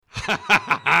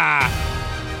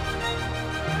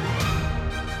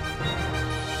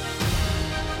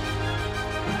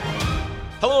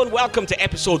welcome to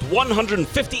episode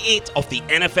 158 of the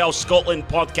NFL Scotland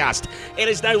podcast. It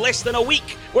is now less than a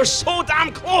week. We're so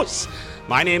damn close.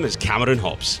 My name is Cameron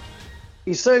Hobbs.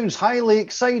 He sounds highly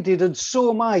excited, and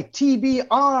so am I.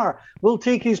 TBR will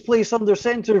take his place under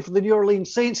centre for the New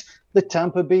Orleans Saints. The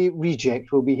Tampa Bay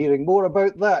reject. We'll be hearing more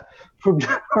about that from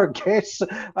our guests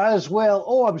as well.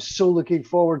 Oh, I'm so looking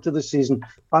forward to the season.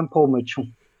 I'm Paul Mitchell.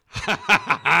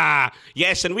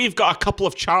 Yes, and we've got a couple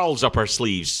of Charles up our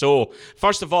sleeves. So,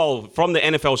 first of all, from the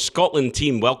NFL Scotland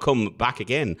team, welcome back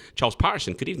again, Charles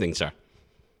Patterson. Good evening, sir.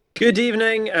 Good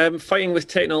evening. I'm fighting with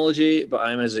technology, but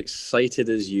I'm as excited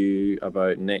as you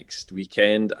about next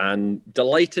weekend, and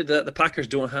delighted that the Packers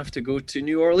don't have to go to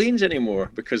New Orleans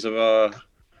anymore because of a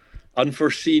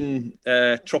unforeseen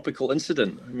tropical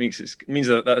incident. It means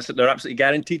that they're absolutely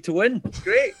guaranteed to win. It's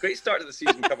great start to the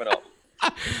season coming up.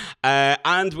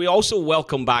 And we also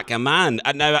welcome back a man.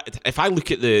 And now, if I look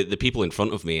at the people in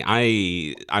front of me,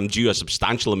 I'm due a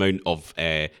substantial amount of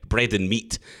bread and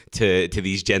meat to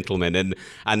these gentlemen,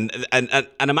 and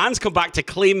a man's come back to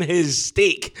claim his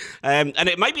steak, and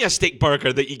it might be a steak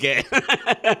burger that you get.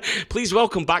 Please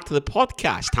welcome back to the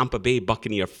podcast, Tampa Bay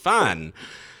Buccaneer fan,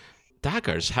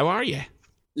 Daggers. How are you?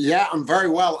 Yeah, I'm very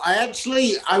well. I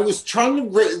was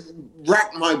trying to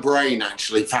rack my brain,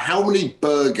 actually, for how many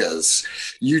burgers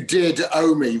you did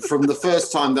owe me from the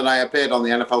first time that I appeared on the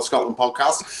NFL Scotland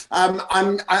podcast.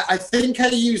 I think I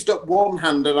used up one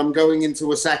hand, and I'm going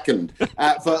into a second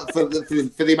for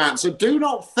the amount. So do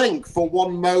not think for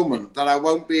one moment that I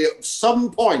won't be at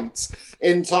some point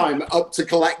in time up to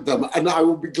collect them, and I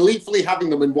will be gleefully having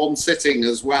them in one sitting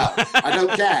as well. I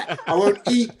don't care.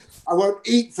 I won't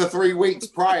eat for 3 weeks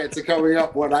prior to coming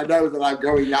up when I know that I'm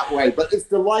going that way. But it's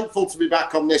delightful to be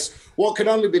back on this, what can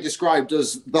only be described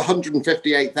as the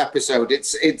 158th episode.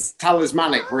 It's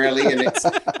talismanic, really, and it's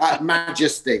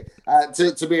majesty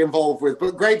to be involved with.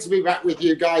 But great to be back with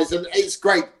you guys. And it's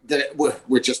great that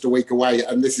we're just a week away,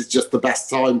 and this is just the best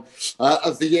time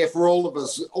of the year for all of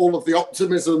us. All of the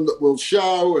optimism that we'll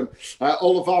show, and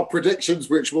all of our predictions,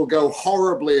 which will go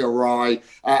horribly awry.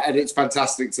 And it's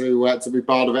fantastic to be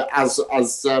part of it.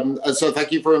 So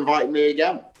thank you for inviting me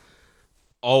again.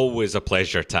 Always a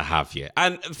pleasure to have you.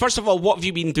 And first of all, what have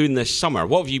you been doing this summer?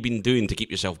 What have you been doing to keep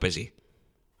yourself busy?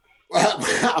 Well,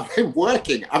 I've been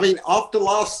working. I mean, after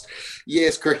last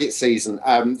year's cricket season,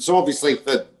 so obviously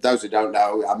for those who don't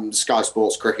know, I'm Sky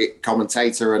Sports cricket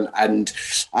commentator and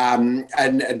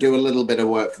do a little bit of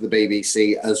work for the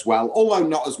BBC as well. Although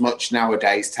not as much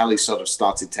nowadays. Telly sort of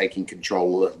started taking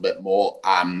control a little bit more.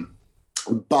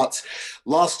 But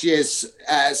last year's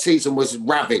season was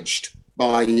ravaged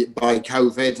by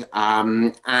COVID,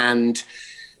 and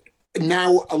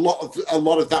now a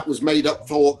lot of that was made up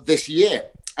for this year.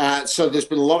 So there's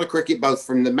been a lot of cricket, both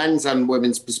from the men's and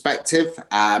women's perspective.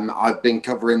 I've been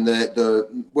covering the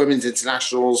women's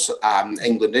internationals,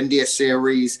 England-India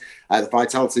series, the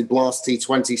Vitality Blast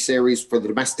T20 series for the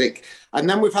domestic. And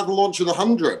then we've had the launch of the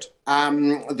 100,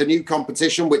 the new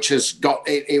competition, which has got,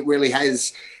 it really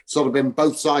has sort of been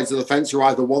both sides of the fence. You're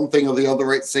either one thing or the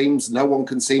other, it seems. No one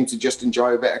can seem to just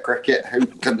enjoy a bit of cricket. Who,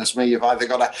 goodness me, you've either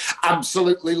got to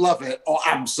absolutely love it or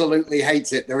absolutely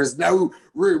hate it. There is no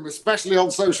room, especially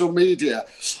on social media,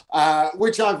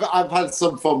 which I've had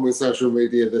some fun with social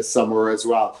media this summer as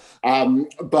well.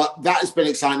 But that has been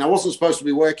exciting. I wasn't supposed to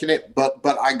be working it, but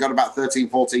I got about 13,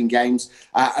 14 games,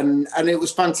 and it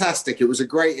was fantastic. It was a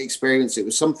great experience. It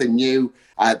was something new.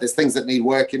 There's things that need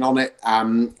working on it,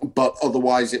 but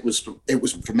otherwise it was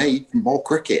for me more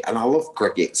cricket, and I love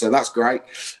cricket, so that's great.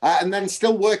 And then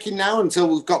still working now until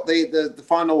we've got the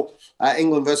final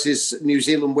England versus New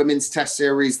Zealand women's test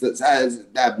series, that's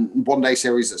one-day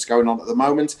series that's going on at the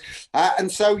moment.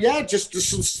 And so, yeah, just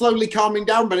slowly calming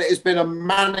down, but it has been a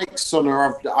manic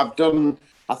summer. I've done,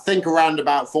 I think, around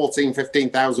about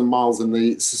 15,000 miles in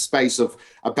the space of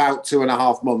about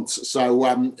 2.5 months. So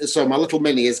my little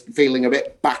mini is feeling a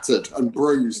bit battered and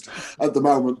bruised at the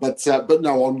moment, but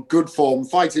no, on good form,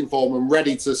 fighting form, and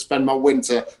ready to spend my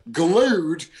winter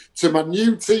glued to my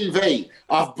new TV.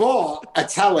 I've bought a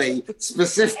telly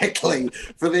specifically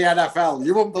for the NFL.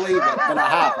 You won't believe it, but I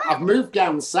have. I've moved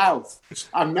down south.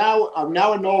 I'm now a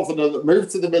northerner that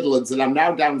moved to the Midlands, and I'm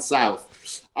now down south.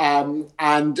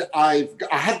 And I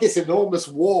had this enormous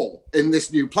wall in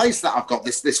this new place that I've got,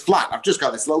 this flat. I've just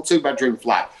got this little 2-bedroom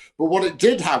flat. But what it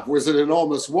did have was an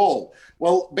enormous wall.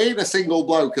 Well, being a single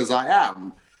bloke as I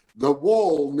am, the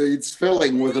wall needs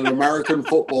filling with an American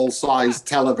football-sized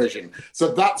television.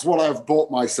 So that's what I've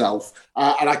bought myself.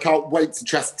 And I can't wait to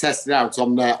test it out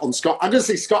on Scott. I'm going to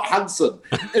see Scott Hansen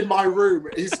in my room.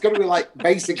 He's going to be like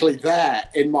basically there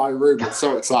in my room. It's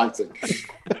so exciting.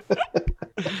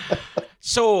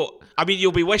 So, I mean,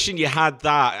 you'll be wishing you had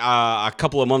that a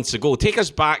couple of months ago. Take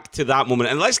us back to that moment,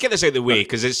 and let's get this out of the way,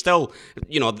 because it's still,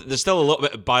 there's still a little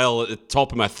bit of bile at the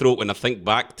top of my throat when I think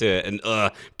back to it, and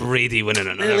Brady winning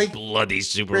another bloody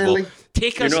Super Bowl.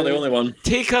 You're not the only one.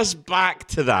 Take us back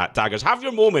to that, Daggers. Have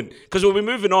your moment, because we'll be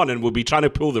moving on, and we'll be trying to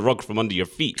pull the rug from under your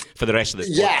feet for the rest of this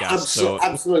podcast. Yeah,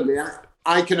 absolutely.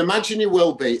 I can imagine you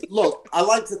will be. Look, I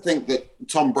like to think that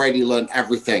Tom Brady learned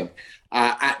everything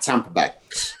at Tampa Bay.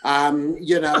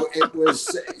 It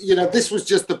was, this was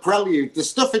just the prelude. The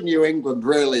stuff in New England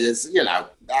really is,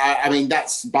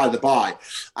 that's by the by.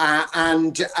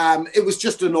 It was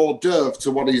just an hors d'oeuvre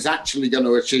to what he's actually going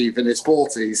to achieve in his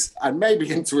 40s and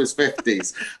maybe into his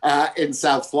 50s in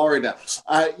South Florida.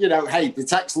 The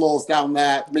tax laws down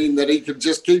there mean that he can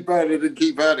just keep earning and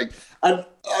keep earning. And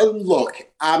look,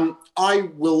 I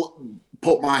will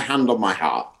put my hand on my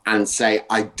heart and say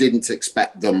I didn't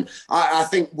expect them. I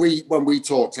think when we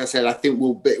talked, I said I think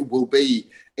we'll be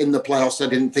in the playoffs. I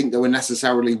didn't think they were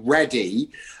necessarily ready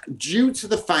due to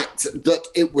the fact that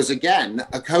it was, again,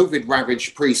 a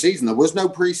COVID-ravaged preseason. There was no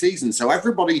preseason, so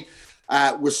everybody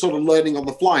was sort of learning on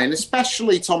the fly, and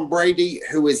especially Tom Brady,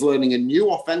 who is learning a new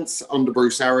offense under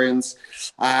Bruce Arians.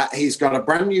 He's got a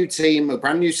brand new team, a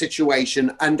brand new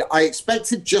situation, and I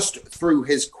expected just through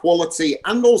his quality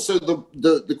and also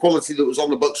the quality that was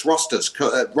on the Bucs roster,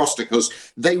 because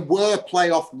they were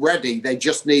playoff ready. They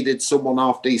just needed someone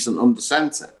half decent under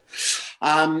center.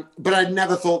 But I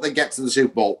never thought they'd get to the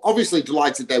Super Bowl. Obviously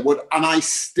delighted they would, and I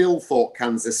still thought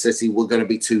Kansas City were going to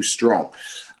be too strong.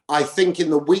 I think in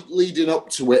the week leading up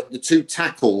to it, the two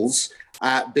tackles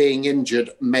being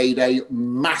injured made a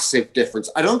massive difference.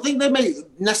 I don't think they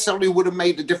necessarily would have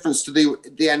made a difference to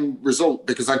the end result,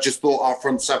 because I just thought our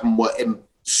front seven were they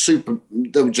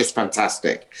were just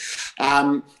fantastic.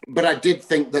 But I did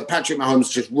think that Patrick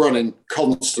Mahomes just running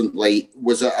constantly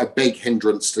was a big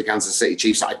hindrance to the Kansas City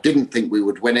Chiefs. I didn't think we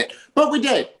would win it, but we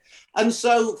did. And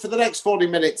so for the next 40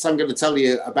 minutes, I'm going to tell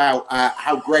you about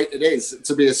how great it is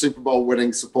to be a Super Bowl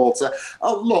winning supporter.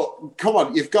 Oh, look, come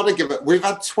on, you've got to give it. We've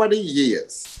had 20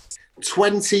 years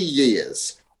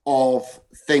of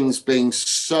things being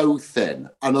so thin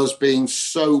and us being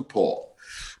so poor.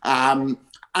 And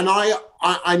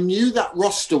I knew that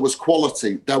roster was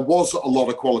quality. There was a lot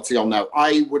of quality on there.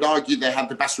 I would argue they had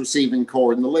the best receiving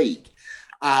core in the league.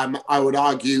 I would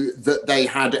argue that they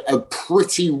had a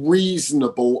pretty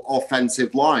reasonable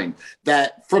offensive line.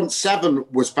 Their front seven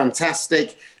was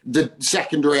fantastic. The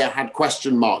secondary I had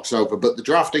question marks over, but the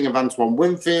drafting of Antoine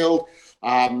Winfield,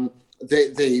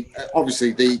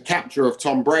 obviously the capture of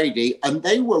Tom Brady, and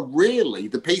they were really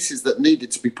the pieces that needed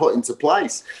to be put into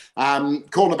place.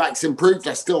 Cornerbacks improved.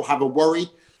 I still have a worry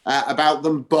about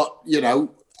them, but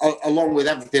along with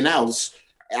everything else,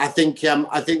 I think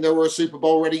they were a Super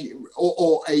Bowl ready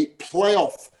or a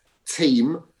playoff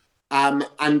team, and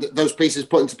those pieces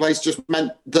put into place just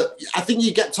meant that I think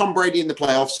you get Tom Brady in the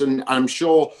playoffs, and I'm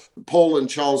sure Paul and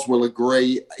Charles will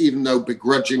agree, even though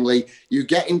begrudgingly, you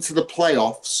get into the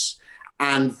playoffs,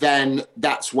 and then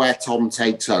that's where Tom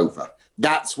takes over.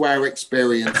 That's where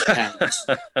experience counts.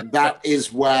 That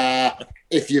is where,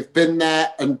 if you've been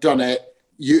there and done it,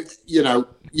 you know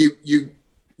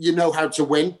how to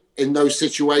win in those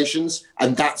situations,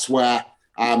 and that's where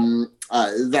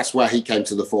he came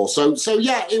to the fore. So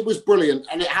yeah, it was brilliant,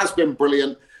 and it has been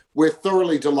brilliant. We're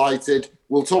thoroughly delighted.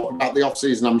 We'll talk about the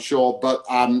off-season, I'm sure, but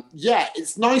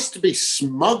it's nice to be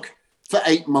smug for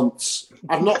 8 months.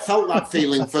 I've not felt that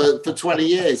feeling for 20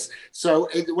 years. So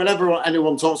whenever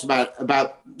anyone talks about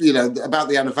the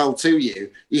NFL to you,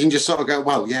 you can just sort of go,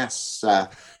 well, yes,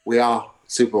 we are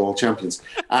Super Bowl champions,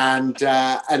 and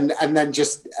then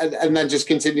just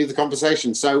continue the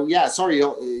conversation. So yeah, sorry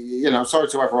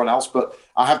to everyone else, but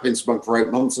I have been smug for 8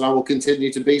 months, and I will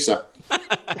continue to be so.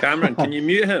 Cameron, can you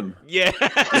mute him? Yeah.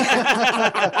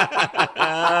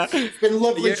 It's been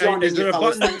lovely joining you,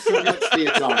 fellas. Thanks so much for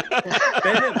your time.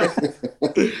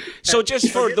 So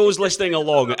just for those listening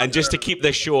along, and just to keep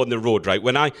this show on the road, right?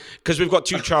 Because we've got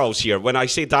two Charles here. When I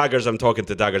say Daggers, I'm talking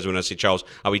to Daggers. When I say Charles,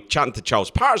 I'll be chatting to Charles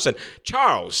Patterson.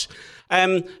 Charles,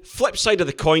 flip side of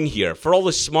the coin here, for all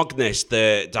the smugness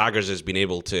that Daggers has been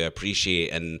able to appreciate,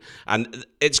 and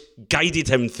it's guided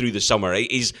him through the summer. Right?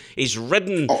 He's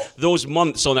ridden those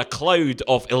months on a cloud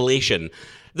of elation.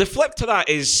 The flip to that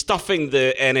is stuffing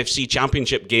the NFC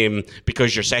Championship game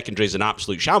because your secondary is an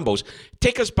absolute shambles.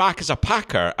 Take us back as a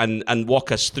Packer and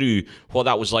walk us through what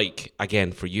that was like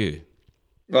again for you.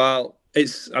 Well,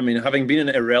 having been an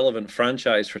irrelevant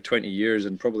franchise for 20 years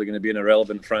and probably going to be an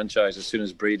irrelevant franchise as soon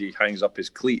as Brady hangs up his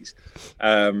cleats,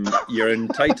 you're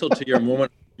entitled to your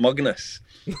moment Mugnus.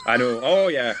 I know. Oh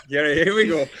yeah. Here we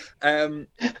go.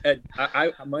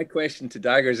 My question to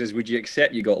Daggers is: would you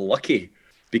accept you got lucky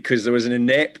because there was an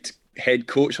inept head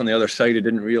coach on the other side who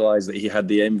didn't realise that he had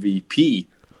the MVP?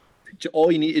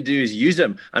 All you need to do is use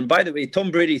him. And by the way,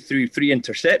 Tom Brady threw 3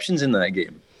 interceptions in that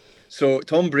game. So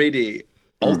Tom Brady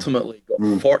ultimately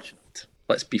got fortunate.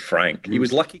 Let's be frank. He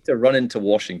was lucky to run into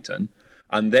Washington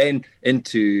and then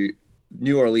into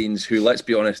New Orleans, who, let's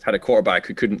be honest, had a quarterback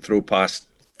who couldn't throw past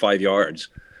 5 yards.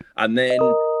 And then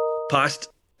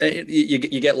you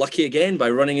get lucky again by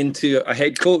running into a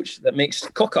head coach that makes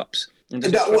cock-ups. And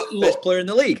the best player in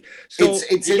the league. So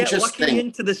it's you interesting. Get lucky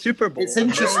into the Super Bowl. It's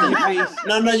interesting.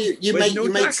 You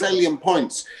make salient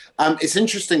points. It's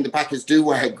interesting the Packers do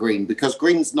wear green because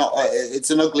green's not. It's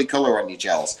an ugly colour on your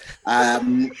gels.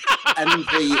 Envy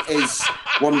is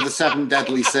one of the 7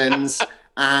 deadly sins,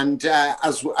 and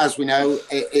as we know,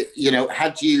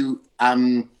 had you.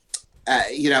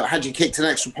 Had you kicked an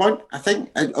extra point, I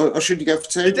think, or should you go for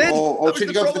 2? Or should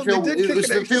you go for the field? It was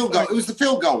the field goal. It was the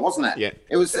field goal, wasn't it? Yeah.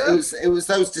 It was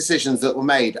those decisions that were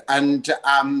made, and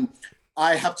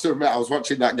I have to admit, I was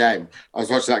watching that game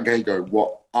going,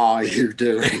 "What are you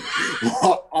doing?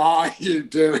 What are you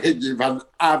doing? You've had an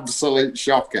absolute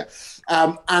shocker."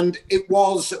 And it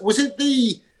was it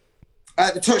the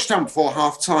touchdown before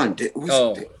half time?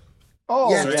 Touchdown.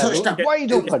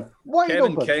 Wide open.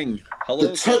 Kevin King. Hello,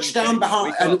 the touchdown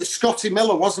behind, and it was Scotty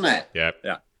Miller, wasn't it? Yeah.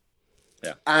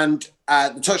 And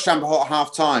the touchdown before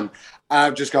half time,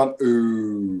 I've just gone,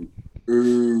 ooh,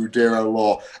 dear oh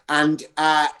Lord. And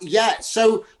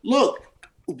so look,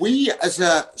 we as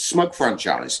a smug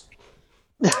franchise,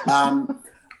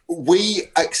 we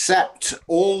accept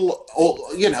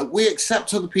we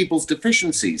accept other people's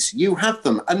deficiencies. You have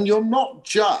them, and you're not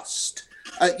just,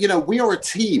 we are a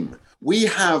team. We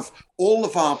have all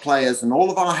of our players and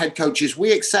all of our head coaches.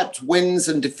 We accept wins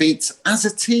and defeats as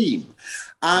a team.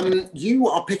 You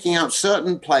are picking out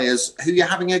certain players who you're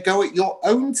having a go at your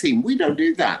own team. We don't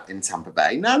do that in Tampa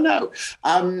Bay. No.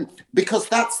 Because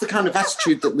that's the kind of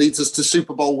attitude that leads us to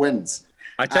Super Bowl wins.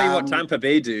 I tell you what Tampa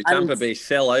Bay do. Tampa Bay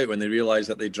sell out when they realise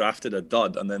that they drafted a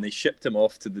dud, and then they shipped him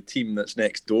off to the team that's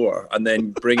next door, and then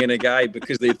bring in a guy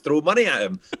because they throw money at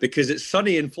him because it's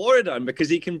sunny in Florida and because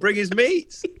he can bring his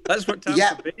mates. That's what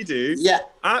Tampa Bay do. Yeah.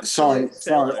 Sorry.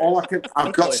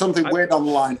 I've got something weird on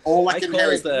the line. All I can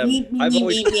hear is me.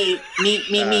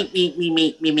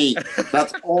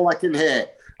 That's all I can hear.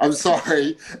 I'm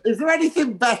sorry. Is there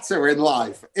anything better in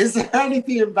life?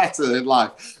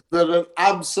 Than an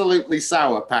absolutely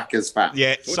sour Packers fan?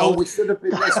 Yeah. We should have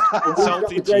been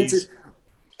salty cheese.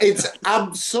 It's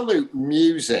absolute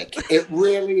music. It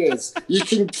really is. You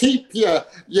can keep your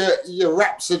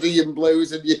Rhapsody in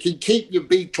Blues, and you can keep your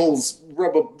Beatles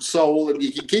Rubber Soul, and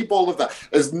you can keep all of that.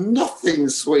 There's nothing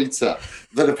sweeter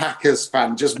than a Packers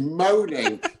fan just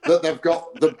moaning that they've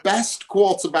got the best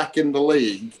quarterback in the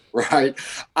league, right?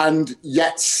 And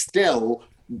yet still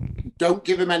don't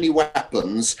give him any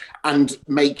weapons and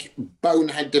make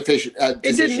bonehead decisions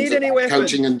about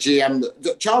coaching and GM.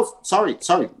 Charles, sorry,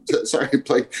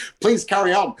 please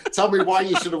carry on. Tell me why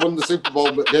you should have won the Super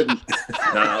Bowl but didn't.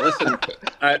 No, listen.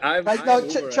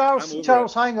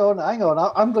 Charles, hang on.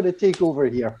 I'm going to take over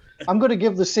here. I'm going to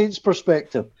give the Saints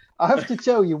perspective. I have to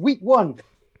tell you, week 1,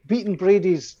 beating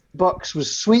Brady's Bucks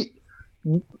was sweet.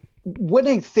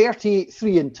 Winning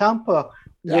 38-3 in Tampa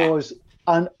was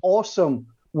an awesome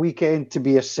weekend to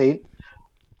be a Saint.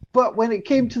 But when it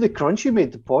came to the crunch, you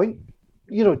made the point.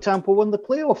 Tampa won the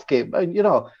playoff game, and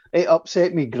it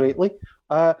upset me greatly.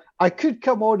 I could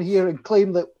come on here and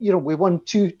claim that we won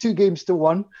two games to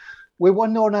 1. We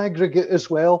won on aggregate as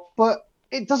well, but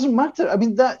it doesn't matter. I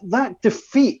mean, that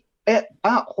defeat at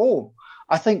home,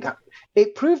 I think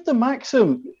it proved the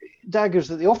maxim, Daggers,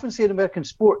 that they often say in American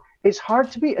sport, it's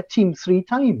hard to beat a team 3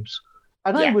 times.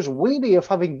 And I was wary of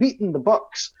having beaten the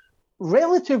Bucks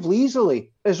relatively easily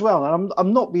as well. And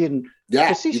I'm not being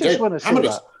facetious when I say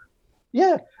that.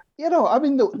 Yeah. I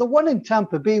mean, the one in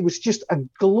Tampa Bay was just a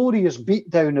glorious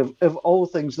beatdown of all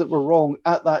things that were wrong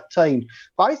at that time.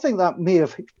 But I think that may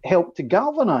have helped to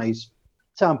galvanize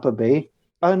Tampa Bay.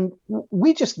 And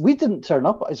we didn't turn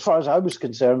up, as far as I was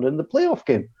concerned, in the playoff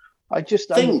game. I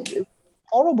think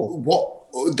horrible.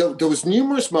 There was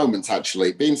numerous moments,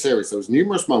 actually, being serious, there was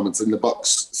numerous moments in the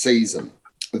Bucks season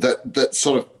that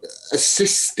sort of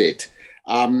assisted.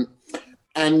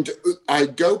 And I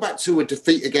go back to a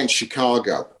defeat against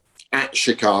Chicago, at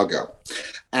Chicago.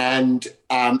 And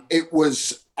it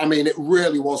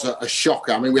really was a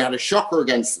shocker. I mean, we had a shocker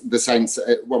against the Saints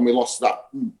when we lost that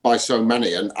by so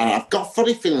many. And I've got a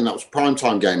funny feeling that was a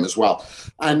primetime game as well.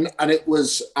 And it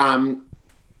was...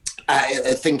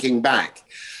 thinking back.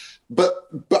 But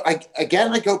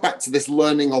I go back to this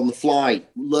learning on the fly,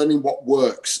 learning what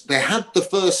works. They had the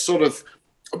first sort of,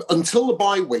 until the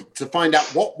bye week, to find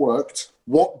out what worked,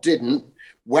 what didn't,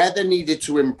 where they needed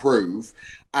to improve.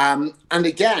 And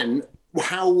again,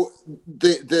 how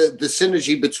the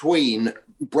synergy between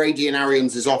Brady and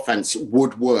Arians' offense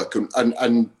would work.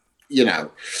 And you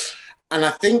know, and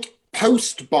I think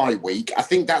post bye week, I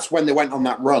think that's when they went on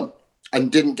that run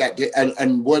and didn't get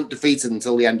and weren't defeated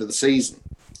until the end of the season.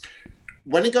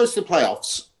 When it goes to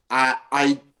playoffs,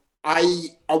 I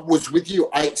was with you.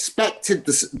 I expected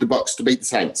the Bucks to beat the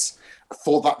Saints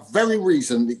for that very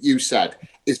reason that you said.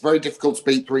 It's very difficult to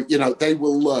beat three. You know, they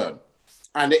will learn,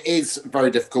 and it is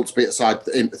very difficult to beat a side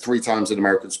three times in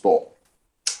American sport.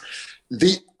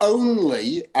 The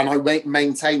only, and I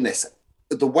maintain this,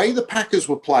 the way the Packers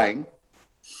were playing,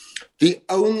 the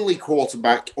only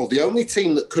quarterback or the only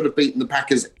team that could have beaten the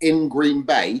Packers in Green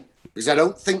Bay, because I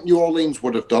don't think New Orleans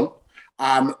would have done,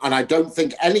 and I don't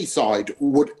think any side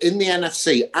would in the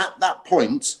NFC at that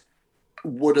point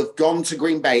would have gone to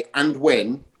Green Bay and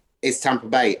win, is Tampa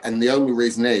Bay. And the only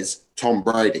reason is Tom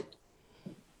Brady.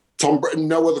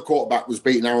 No other quarterback was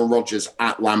beating Aaron Rodgers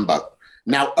at Lambeau.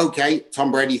 Now, okay,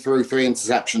 Tom Brady threw 3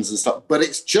 interceptions and stuff, but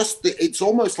it's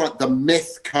almost like the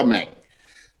myth coming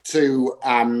to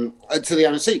the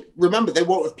NFC. Remember, they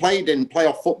won't have played in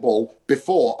playoff football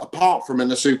before, apart from in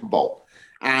the Super Bowl.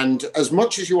 And as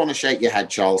much as you want to shake your head,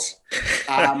 Charles,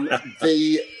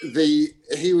 he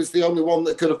was the only one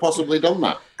that could have possibly done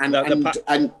that.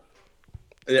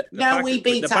 We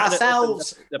beat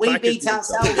ourselves. We beat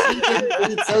ourselves. We didn't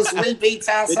beat us. We beat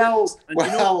ourselves.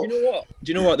 Well, do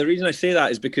you know what? The reason I say that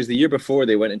is because the year before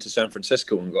they went into San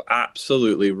Francisco and got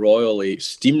absolutely royally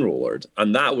steamrollered,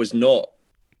 and that was not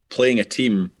playing a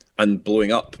team and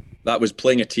blowing up. That was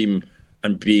playing a team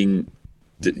and being,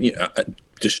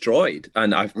 destroyed.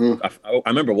 And I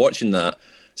remember watching that,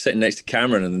 sitting next to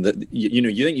Cameron, and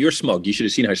you think you're smug. You should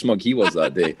have seen how smug he was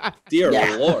that day. Dear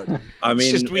Lord! I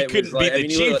mean, it's just we couldn't beat the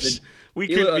Chiefs. We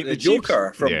couldn't beat the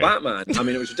Joker from Batman. I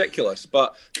mean, it was ridiculous.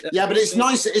 But but it's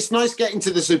nice. It's nice getting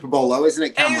to the Super Bowl, though, isn't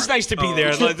it, Cameron? It is nice to be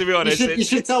there. To be honest,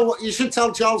 you should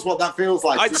tell Charles what that feels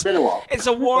like. It's been a while. It's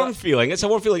a warm feeling. It's a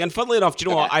warm feeling. And funnily enough, do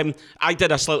you know what? I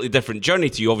did a slightly different journey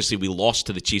to you. Obviously, we lost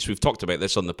to the Chiefs. We've talked about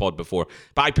this on the pod before.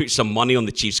 But I put some money on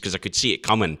the Chiefs because I could see it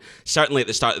coming. Certainly at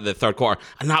the start of the third quarter,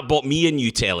 and that bought me a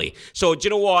new telly. So do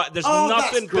you know what? There's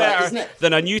nothing better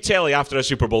than a new telly after a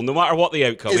Super Bowl, no matter what the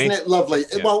outcome. Isn't it lovely?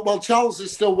 Yeah. Well, Charles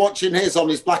is still watching his on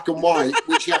his black and white,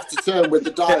 which you have to turn with the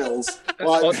dials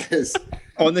like this.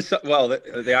 On this,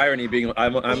 the irony being,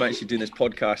 I'm actually doing this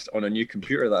podcast on a new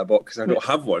computer that I bought because I don't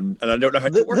have one and I don't know how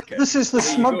to work it. This is the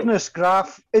smugness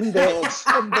graph index,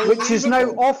 which is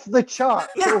now off the chart.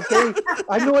 Okay,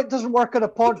 I know it doesn't work on a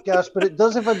podcast, but it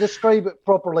does if I describe it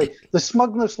properly. The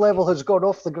smugness level has gone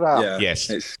off the graph. Yeah,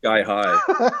 yes, it's sky high.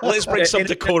 Let's bring some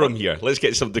decorum here. Let's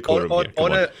get some decorum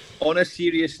here. On a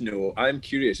serious note, I'm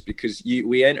curious because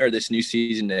we enter this new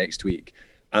season next week,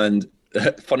 and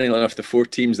funnily enough, the 4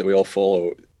 teams that we all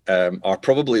follow are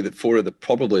probably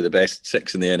the best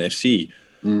 6 in the NFC.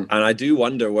 And I do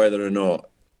wonder whether or not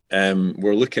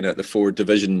we're looking at the 4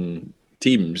 division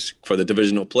teams for the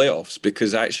divisional playoffs,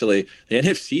 because actually the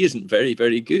NFC isn't very,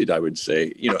 very good, I would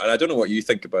say. And I don't know what you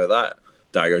think about that,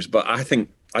 Daggers, but I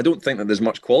don't think that there's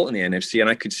much quality in the NFC, and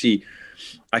I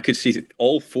could see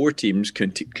all 4 teams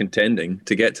contending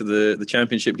to get to the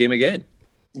championship game again.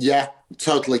 Yeah,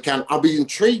 totally can. I'll be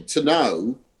intrigued to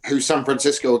know who San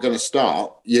Francisco are going to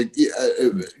start.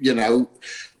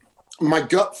 My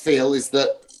gut feel is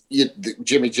that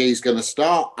Jimmy G is going to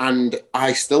start, and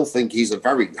I still think he's a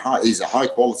high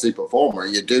quality performer.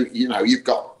 You've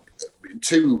got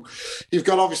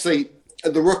obviously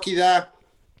the rookie there,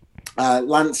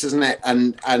 Lance, isn't it?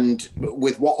 And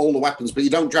with all the weapons, but you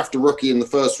don't draft a rookie in the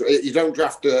first. You don't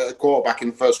draft a quarterback in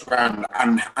the first round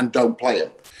and don't play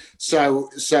him. So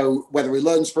whether he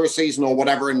learns for a season or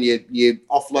whatever, and you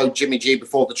offload Jimmy G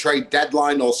before the trade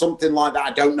deadline or something like that, I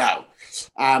don't know.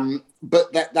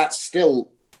 But that's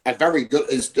still a very good.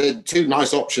 It's 2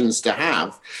 nice options to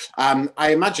have.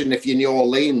 I imagine if you're New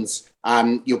Orleans,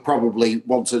 you'll probably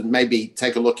want to maybe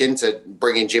take a look into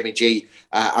bringing Jimmy G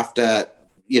after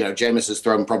Jameis has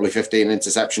thrown probably 15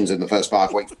 interceptions in the first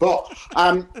 5 weeks. But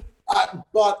I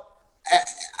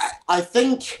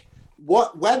think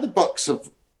where the Bucks have.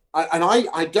 And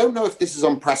I don't know if this is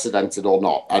unprecedented or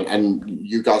not, and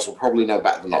you guys will probably know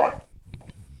better than I.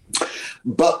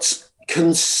 But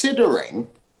considering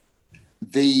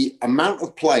the amount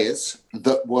of players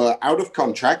that were out of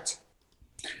contract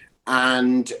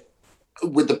and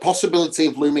with the possibility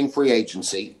of looming free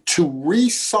agency, to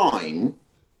re-sign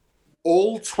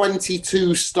all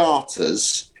 22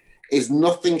 starters is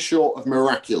nothing short of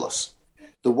miraculous.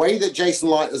 The way that Jason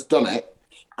Light has done it,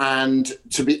 and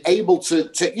to be able to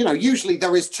usually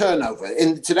there is turnover.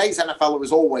 In today's NFL, there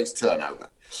is always turnover.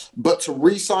 But to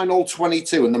re-sign all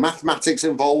 22 and the mathematics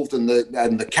involved and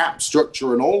the cap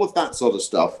structure and all of that sort of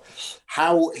stuff,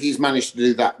 how he's managed to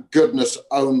do that, goodness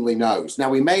only knows. Now,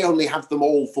 we may only have them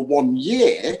all for 1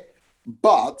 year,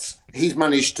 but he's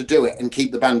managed to do it and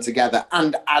keep the band together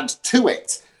and add to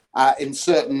it in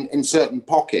certain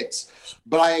pockets.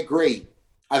 But I agree.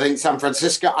 I think San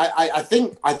Francisco. I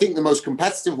think the most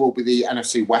competitive will be the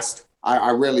NFC West.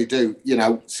 I really do.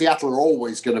 Seattle are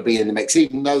always going to be in the mix,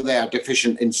 even though they are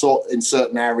deficient in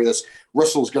certain areas.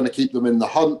 Russell's going to keep them in the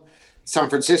hunt. San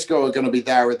Francisco are going to be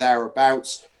there or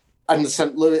thereabouts, and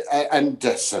the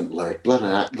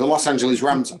Los Angeles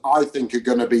Rams, I think, are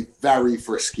going to be very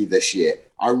frisky this year.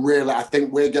 I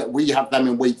think we have them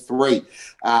in week 3,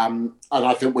 and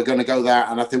I think we're going to go there,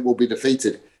 and I think we'll be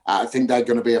defeated. I think they're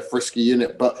going to be a frisky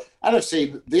unit. But the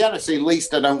NFC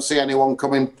least, I don't see anyone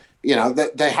coming.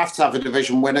 They have to have a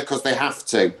division winner because they have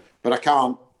to. But I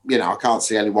can't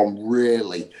see anyone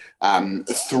really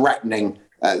threatening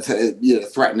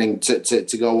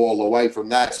to go all the way from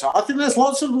there. So I think there's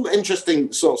lots of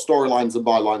interesting sort of storylines and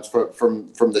bylines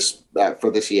from this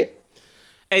for this year.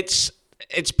 It's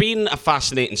been a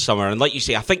fascinating summer, and like you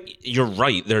say, I think you're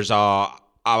right. There's a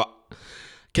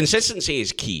consistency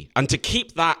is key, and to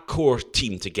keep that core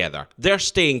team together, they're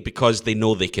staying because they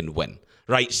know they can win.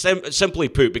 Right, simply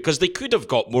put, because they could have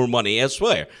got more money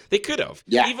elsewhere. They could have.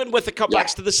 Yeah. Even with the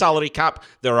cutbacks to the salary cap,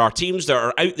 there are teams that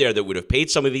are out there that would have paid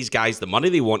some of these guys the money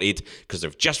they wanted because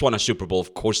they've just won a Super Bowl.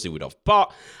 Of course they would have.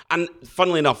 But, and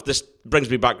funnily enough, this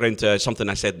brings me back around to something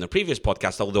I said in the previous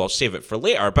podcast, although I'll save it for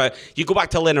later. But you go back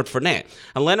to Leonard Fournette.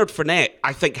 And Leonard Fournette,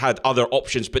 I think, had other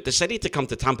options, but decided to come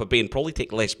to Tampa Bay and probably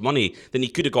take less money than he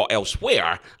could have got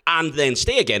elsewhere and then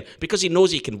stay again because he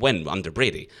knows he can win under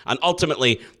Brady. And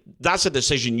ultimately, that's a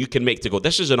decision you can make to go,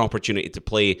 this is an opportunity to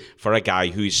play for a guy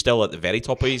who's still at the very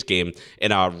top of his game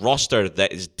in a roster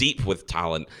that is deep with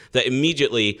talent, that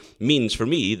immediately means for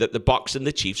me that the Bucs and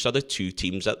the Chiefs are the two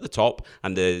teams at the top,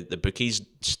 and the bookies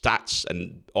stats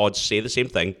and odds say the same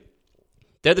thing.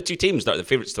 They're the two teams that are the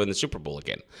favourites to win the Super Bowl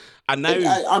again. And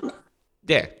now,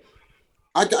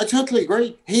 I totally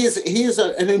agree. He is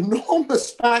an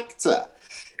enormous factor.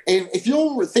 If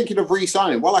you're thinking of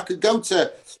re-signing, well, I could go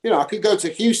to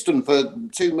Houston for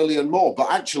 $2 million more,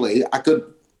 but actually I can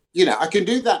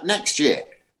do that next year.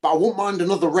 But I won't mind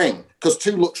another ring because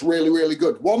 2 looks really, really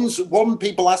good. One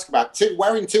people ask about 2,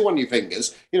 wearing 2 on your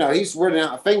fingers. He's running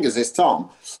out of fingers, is Tom.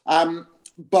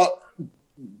 But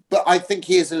I think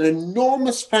he is an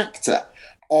enormous factor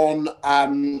on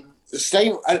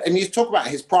staying. And you talk about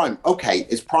his prime. Okay,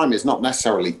 his prime is not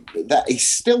necessarily that. He's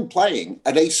still playing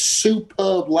at a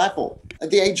superb level at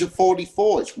the age of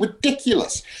 44. It's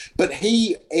ridiculous. But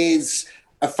he is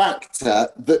a factor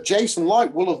that Jason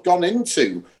Light will have gone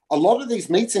into a lot of these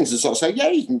meetings and sort of say,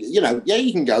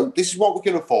 you can go. This is what we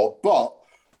can afford, but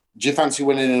do you fancy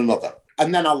winning another?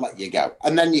 And then I'll let you go.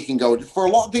 And then you can go. For a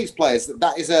lot of these players,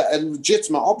 that is a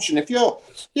legitimate option. If you're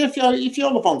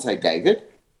Lavonte David,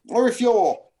 or if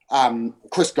you're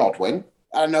Chris Godwin,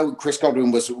 I know Chris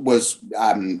Godwin was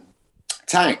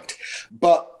tagged,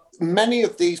 but many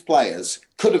of these players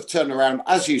could have turned around,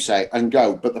 as you say, and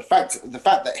go. But the fact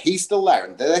that he's still there,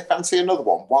 and do they fancy another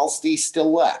one whilst he's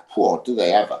still there? Poor, do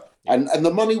they ever? And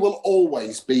the money will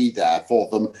always be there for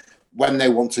them when they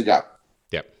want to go.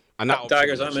 Yeah. And that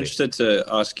Daggers, I'm interested to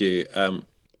ask you,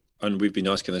 and we've been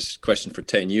asking this question for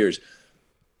 10 years.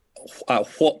 At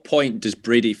what point does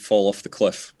Brady fall off the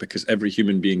cliff? Because every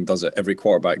human being does it, every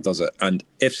quarterback does it. And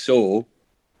if so,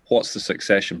 what's the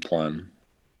succession plan?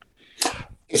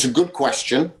 It's a good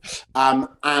question.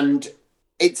 And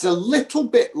it's a little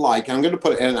bit like, I'm going to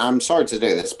put it in, I'm sorry to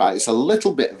do this, but it's a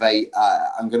little bit of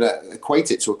I'm going to equate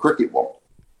it to a cricket one.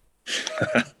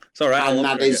 It's all right. And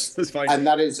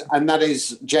that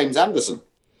is James Anderson.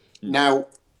 Now,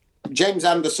 James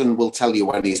Anderson will tell you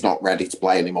when he's not ready to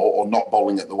play anymore or not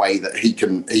bowling at the way that he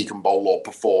can bowl or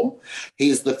perform.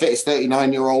 He's the fittest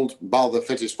 39-year-old, well, the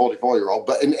fittest 44-year-old.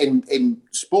 But in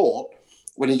sport,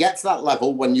 when you get to that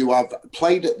level, when you have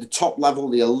played at the top level,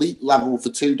 the elite level for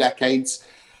 2 decades,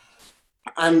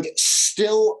 and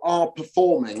still are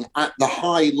performing at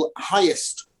the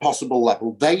highest possible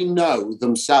level, they know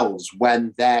themselves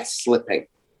when they're slipping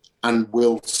and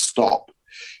will stop.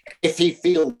 If he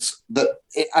feels that,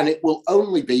 and it will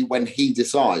only be when he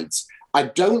decides. I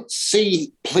don't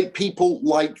see people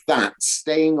like that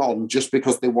staying on just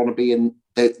because they want to be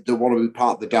they want to be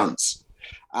part of the dance.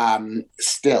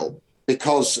 Still,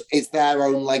 because it's their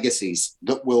own legacies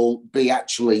that will be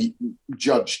actually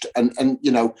judged. And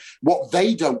what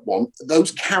they don't want,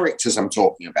 those characters I'm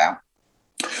talking about,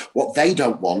 what they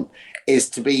don't want is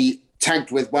to be tagged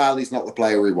with, well, he's not the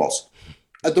player he was.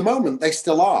 At the moment, they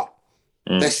still are.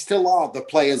 They still are the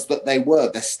players that they were.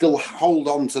 They still hold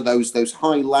on to those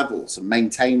high levels and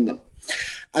maintain them.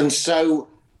 And so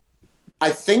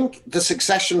I think the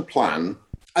succession plan,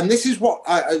 and this is what,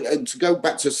 to go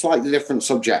back to a slightly different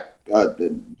subject,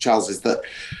 Charles, is that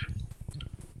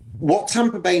what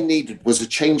Tampa Bay needed was a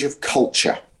change of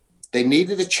culture. They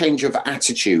needed a change of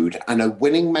attitude and a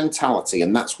winning mentality,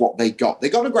 and that's what they got. They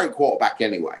got a great quarterback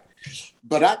anyway.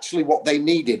 But actually what they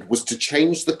needed was to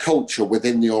change the culture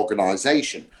within the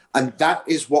organization. And that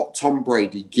is what Tom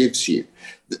Brady gives you.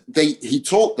 He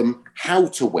taught them how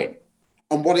to win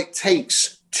and what it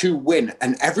takes to win.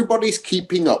 And everybody's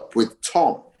keeping up with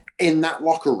Tom in that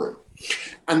locker room.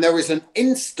 And there is an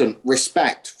instant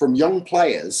respect from young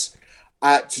players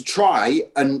to try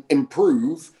and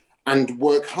improve and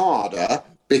work harder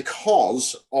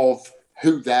because of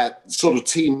who their sort of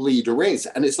team leader is.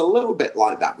 And it's a little bit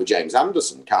like that with James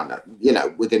Anderson, kind of,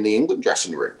 within the England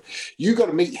dressing room. You got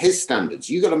to meet his standards.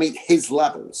 You got to meet his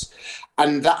levels.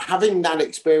 And that having that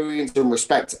experience and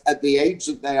respect at the age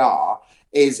that they are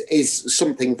is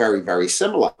something very, very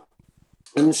similar.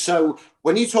 And so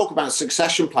when you talk about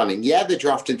succession planning, they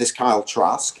drafted this Kyle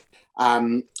Trask.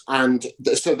 And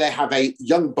so they have a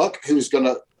young buck who's going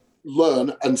to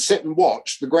learn and sit and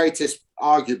watch the greatest,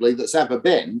 arguably, that's ever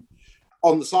been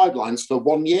on the sidelines for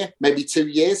 1 year, maybe 2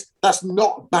 years. That's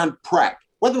not bad prep,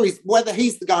 whether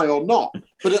he's the guy or not.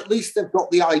 But at least they've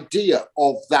got the idea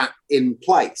of that in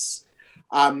place.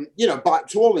 But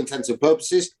to all intents and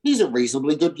purposes, he's a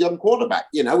reasonably good young quarterback.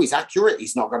 He's accurate.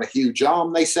 He's not got a huge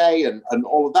arm, they say, and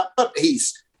all of that. But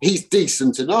he's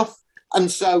decent enough. And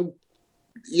so,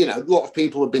 a lot of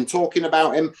people have been talking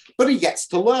about him, but he gets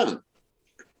to learn.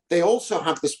 They also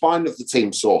have the spine of the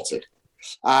team sorted.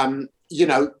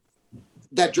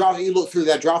 Their draft, you look through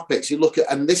their draft picks, you look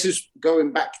at, and this is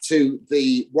going back to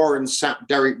the Warren Sapp,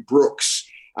 Derek Brooks,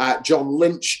 John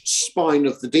Lynch spine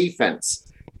of the defense.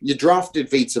 You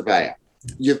drafted Vita Vea.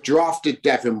 You've drafted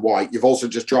Devin White. You've also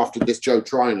just drafted this Joe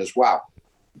Tryon as well.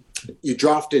 You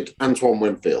drafted Antoine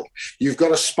Winfield. You've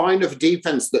got a spine of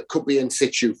defense that could be in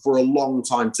situ for a long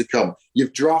time to come.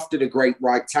 You've drafted a great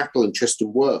right tackle in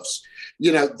Tristan Wirfs.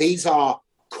 These are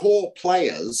core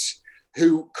players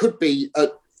who could be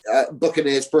at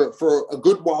Buccaneers for a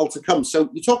good while to come.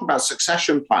 So you talk about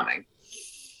succession planning.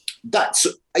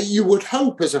 You would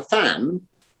hope as a fan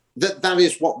that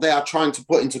is what they are trying to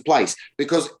put into place.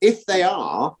 Because if they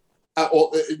are,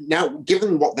 now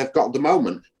given what they've got at the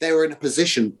moment, they're in a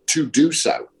position to do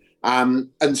so. And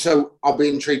so I'll be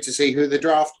intrigued to see who they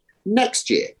draft next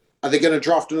year. Are they going to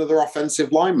draft another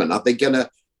offensive lineman? Are they going to,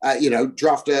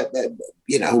 draft a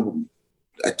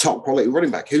top quality running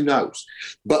back? Who knows?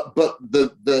 But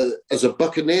the as a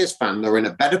Buccaneers fan, they're in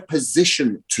a better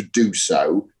position to do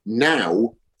so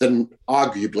now than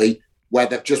arguably where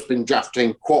they've just been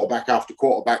drafting quarterback after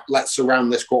quarterback. Let's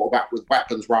surround this quarterback with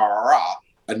weapons,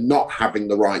 and not having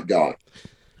the right guy.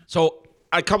 So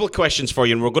a couple of questions for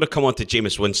you, and we're going to come on to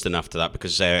Jameis Winston after that,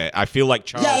 because I feel like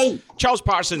Charles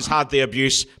Patterson's had the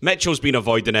abuse. Mitchell's been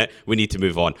avoiding it. We need to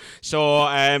move on. So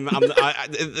it's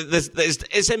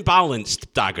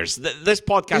imbalanced, Daggers. This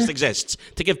podcast exists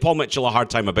to give Paul Mitchell a hard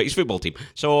time about his football team.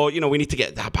 So, we need to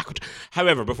get that backward.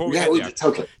 However, before we get there,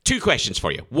 totally. 2 questions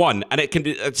for you. One, and it can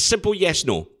be a simple yes,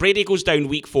 no. Brady goes down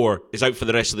week 4, is out for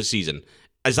the rest of the season.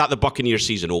 Is that the Buccaneers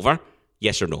season over?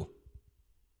 Yes or no?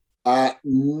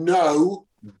 No,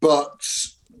 but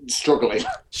struggling.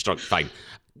 Fine.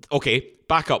 Okay,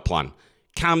 backup plan.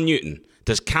 Cam Newton.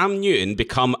 Does Cam Newton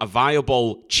become a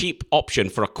viable, cheap option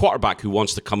for a quarterback who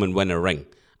wants to come and win a ring?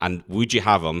 And would you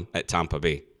have him at Tampa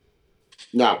Bay?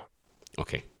 No.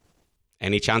 Okay.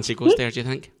 Any chance he goes there, do you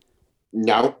think?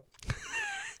 No.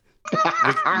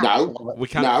 No. We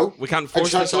can't. No. We can't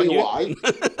force this on you. Why?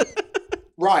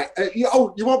 Right. You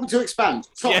want me to expand?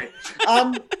 Sorry.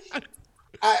 Yeah.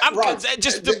 I'm right.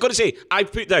 just going to say,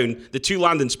 I've put down the 2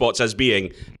 landing spots as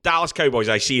being Dallas Cowboys.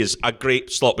 I see as a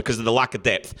great slot because of the lack of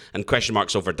depth and question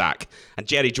marks over Dak. And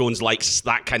Jerry Jones likes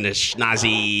that kind of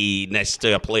snazziness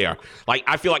to a player. Like,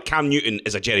 I feel like Cam Newton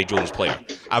is a Jerry Jones player.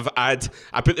 I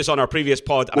put this on our previous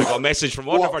pod, and I got a message from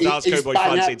one of our Dallas Cowboys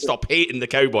fans saying, "Stop hating the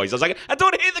Cowboys." I was like, I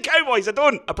don't hate the Cowboys. I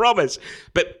promise.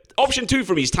 But option 2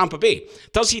 for me is Tampa Bay.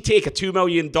 Does he take a $2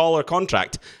 million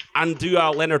contract and do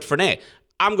a Leonard Fournette?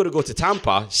 I'm going to go to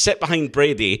Tampa, sit behind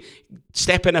Brady,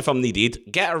 step in if I'm needed,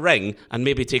 get a ring, and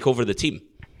maybe take over the team.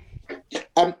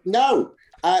 No.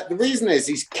 The reason is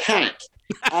he's CAC.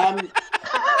 And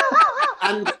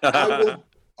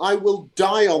I will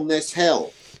die on this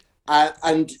hill.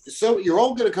 And so you're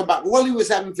all going to come back. Well, he was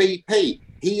MVP.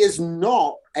 He is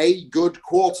not a good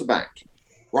quarterback,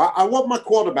 right? I want my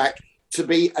quarterback to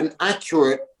be an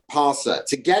accurate passer,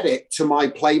 to get it to my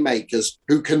playmakers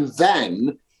who can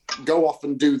then go off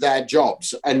and do their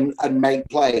jobs and make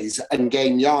plays and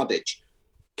gain yardage.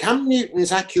 Cam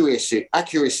Newton's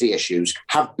accuracy issues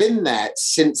have been there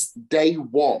since day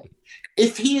one.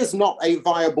 If he is not a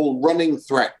viable running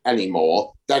threat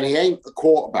anymore, then he ain't the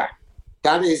quarterback.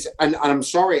 That is, and I'm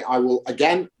sorry, I will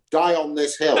again die on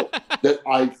this hill that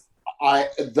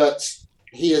that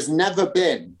he has never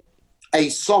been a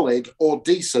solid or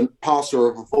decent passer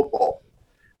of a football.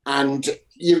 And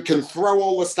you can throw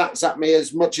all the stats at me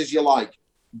as much as you like.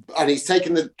 And he's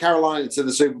taken the Carolina to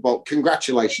the Super Bowl.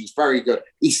 Congratulations, very good.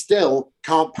 He still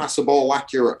can't pass a ball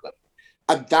accurately.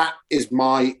 And that is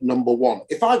my number one.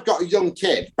 If I've got a young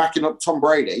kid backing up Tom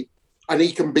Brady and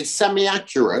he can be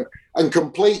semi-accurate and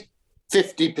complete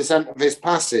 50% of his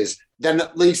passes, then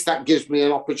at least that gives me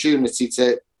an opportunity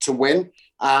to win.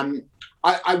 I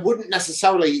wouldn't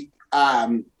necessarily.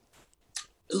 I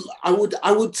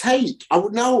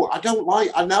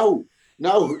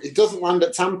know it doesn't land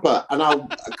at Tampa, and I'll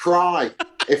cry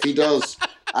if he does.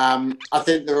 I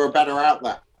think there are better out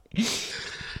there.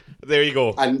 There you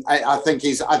go. And I think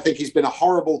he's been a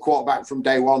horrible quarterback from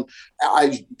day one.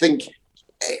 I think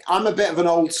I'm a bit of an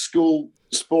old school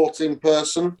sporting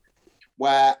person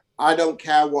where I don't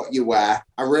care what you wear.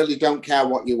 I really don't care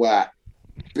what you wear,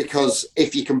 because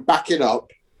if you can back it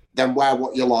up, then wear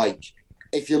what you like.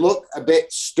 If you look a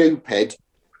bit stupid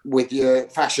with your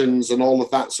fashions and all of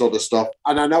that sort of stuff,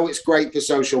 and I know it's great for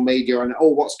social media and,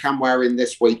 what's Cam wearing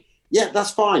this week? Yeah,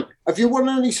 that's fine. Have you won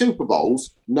any Super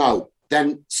Bowls? No.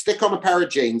 Then stick on a pair of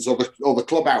jeans or the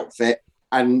club outfit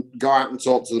and go out and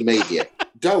talk to the media.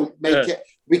 Don't make it,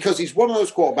 because he's one of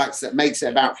those quarterbacks that makes it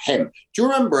about him. Do you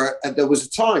remember there was a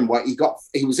time where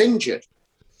he was injured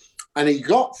and he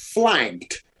got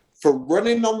flagged for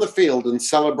running on the field and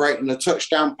celebrating a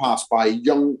touchdown pass by a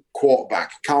young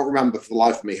quarterback? I can't remember for the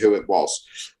life of me who it was.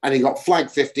 And he got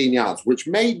flagged 15 yards, which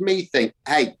made me think,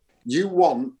 hey, you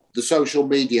want the social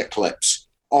media clips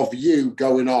of you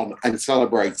going on and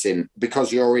celebrating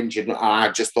because you're injured. And I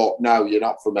just thought, no, you're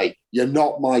not for me. You're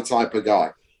not my type of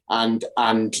guy. And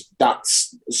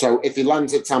that's, so if he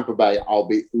lands at Tampa Bay,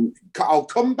 I'll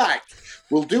come back.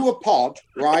 We'll do a pod,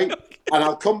 right? And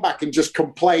I'll come back and just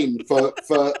complain for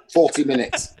 40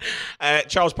 minutes.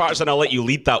 Charles Patterson, I'll let you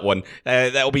lead that one.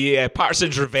 That'll be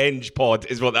Patterson's Revenge Pod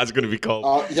is what that's going to be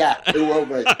called. Yeah, it will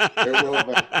be. It will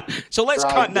be. So let's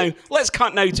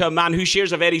cut now to a man who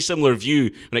shares a very similar view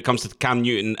when it comes to Cam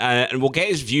Newton. And we'll get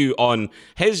his view on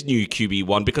his new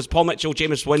QB1, because Paul Mitchell,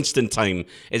 Jameis Winston time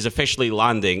is officially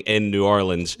landing in New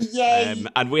Orleans. Yay!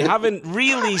 And we haven't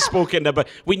really spoken about...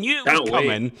 We knew it was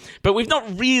coming, but we've not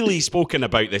really spoken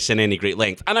about this in any great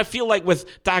length. And I feel like with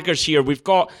Daggers here, we've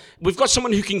got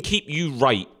someone who can keep you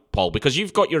right, Paul, because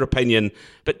you've got your opinion,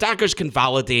 but Daggers can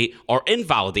validate or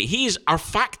invalidate. He's our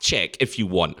fact check if you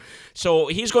want. So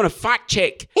he's going to fact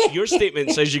check your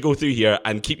statements as you go through here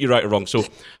and keep you right or wrong. So,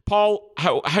 Paul,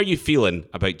 how are you feeling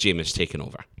about Jameis taking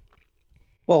over?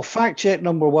 Well, fact check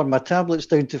number one, my tablet's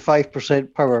down to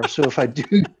 5% power. So if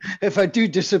I do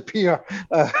disappear,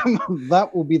 that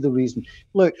will be the reason.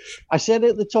 Look, I said it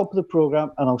at the top of the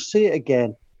program, and I'll say it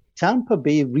again. Tampa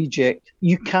Bay reject.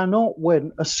 You cannot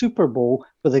win a Super Bowl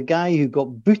with a guy who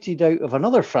got booted out of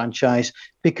another franchise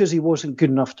because he wasn't good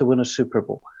enough to win a Super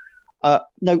Bowl.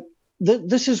 Now,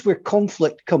 this is where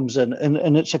conflict comes in,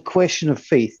 and it's a question of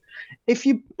faith. If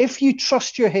you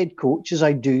trust your head coach, as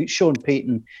I do, Sean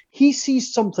Payton, he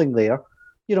sees something there.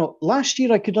 You know, last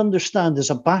year I could understand as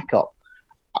a backup.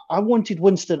 I wanted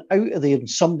Winston out of there and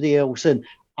somebody else in.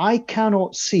 I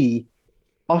cannot see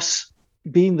us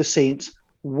being the Saints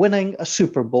winning a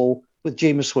Super Bowl with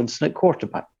Jameis Winston at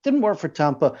quarterback. Didn't work for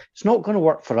Tampa. It's not going to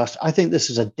work for us. I think this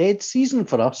is a dead season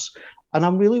for us, and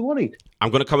I'm really worried. I'm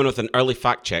going to come in with an early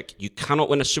fact check. You cannot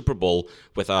win a Super Bowl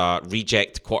with a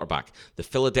reject quarterback. The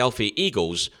Philadelphia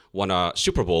Eagles won a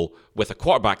Super Bowl with a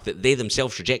quarterback that they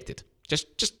themselves rejected.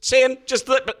 Just saying.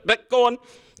 But go on.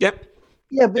 Yep.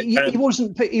 Yeah, but he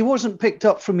wasn't picked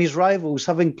up from his rivals,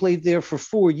 having played there for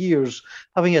 4 years,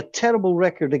 having a terrible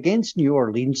record against New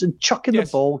Orleans and chucking the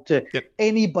ball to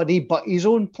anybody but his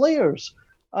own players.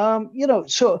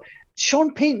 So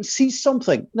Sean Payton sees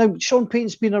something. Now, Sean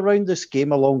Payton's been around this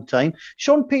game a long time.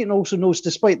 Sean Payton also knows,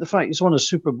 despite the fact he's won a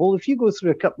Super Bowl, if you go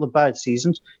through a couple of bad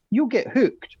seasons, you'll get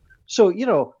hooked. So,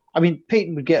 I mean,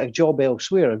 Peyton would get a job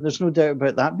elsewhere. There's no doubt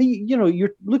about that. But,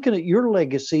 you're looking at your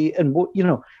legacy and what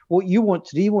you want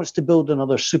to do. He wants to build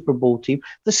another Super Bowl team.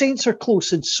 The Saints are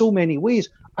close in so many ways.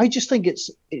 I just think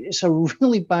it's a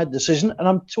really bad decision, and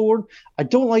I'm torn. I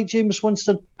don't like Jameis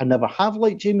Winston. I never have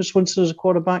liked Jameis Winston as a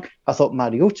quarterback. I thought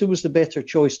Mariota was the better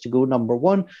choice to go number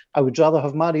one. I would rather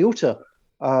have Mariota,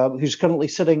 who's currently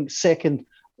sitting second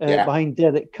behind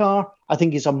Derek Carr. I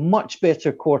think he's a much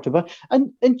better quarterback.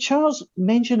 And Charles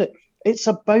mentioned it. It's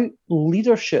about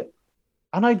leadership.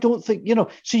 And I don't think,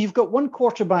 so you've got one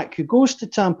quarterback who goes to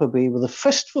Tampa Bay with a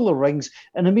fistful of rings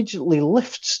and immediately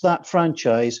lifts that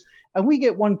franchise. And we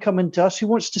get one coming to us who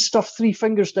wants to stuff three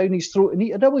fingers down his throat and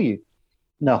eat a W.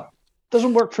 No,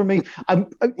 doesn't work for me.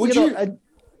 Would you have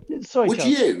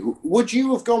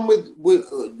gone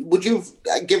would you have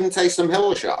given Taysom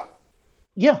Hill a shot?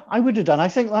 Yeah, I would have done. I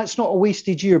think that's not a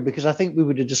wasted year because I think we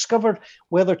would have discovered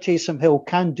whether Taysom Hill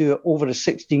can do it over a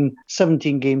 16,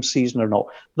 17-game season or not.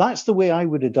 That's the way I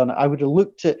would have done it. I would have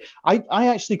looked at... I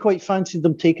actually quite fancied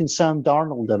them taking Sam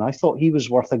Darnold in. I thought he was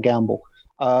worth a gamble.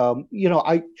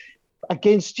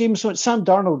 Against James, Sam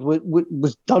Darnold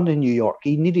was done in New York.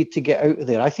 He needed to get out of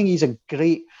there. I think he's a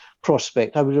great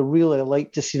prospect. I would have really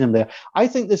liked to see him there. I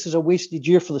think this is a wasted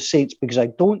year for the Saints because I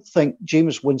don't think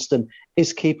Jameis Winston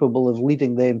is capable of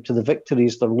leading them to the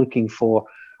victories they're looking for.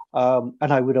 And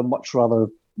I would have much rather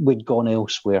we'd gone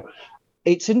elsewhere.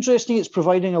 It's interesting. It's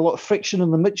providing a lot of friction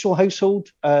in the Mitchell household.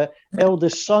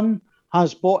 Eldest son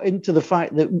has bought into the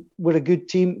fact that we're a good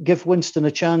team, give Winston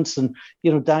a chance. And,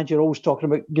 Dad, you're always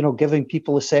talking about, giving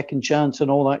people a second chance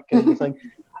and all that kind of thing.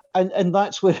 And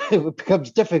that's where it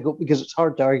becomes difficult because it's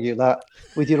hard to argue that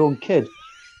with your own kid.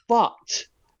 But,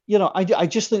 I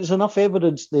just think there's enough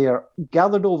evidence there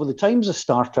gathered over the time as a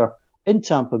starter in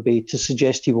Tampa Bay to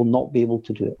suggest he will not be able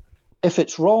to do it. If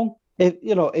it's wrong,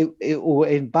 it will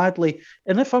end badly.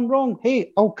 And if I'm wrong,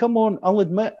 hey, I'll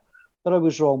admit that I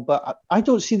was wrong. But I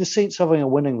don't see the Saints having a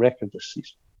winning record this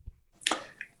season.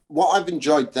 What I've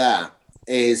enjoyed there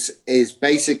is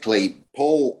basically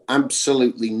Paul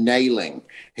absolutely nailing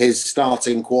his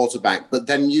starting quarterback, but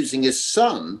then using his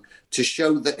son to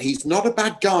show that he's not a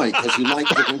bad guy because he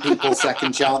likes giving people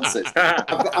second chances.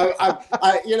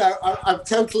 I've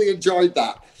totally enjoyed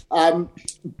that.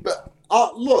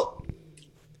 But look,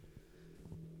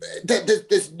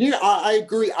 I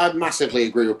agree. I massively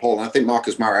agree with Paul. And I think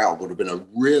Marcus Mariota would have been a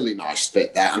really nice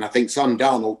fit there. And I think Sam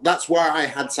Darnold, that's where I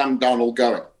had Sam Darnold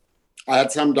going. I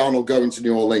had Sam Darnold going to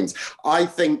New Orleans. I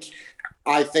think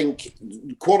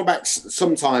quarterbacks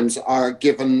sometimes are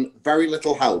given very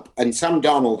little help, and Sam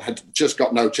Darnold had just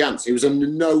got no chance. He was in a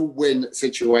no-win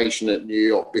situation at New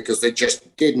York because they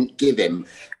just didn't give him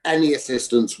any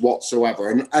assistance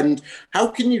whatsoever. And how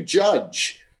can you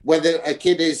judge whether a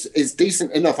kid is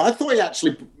decent enough? I thought he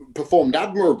actually performed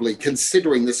admirably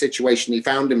considering the situation he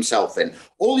found himself in.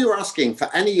 All you're asking for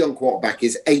any young quarterback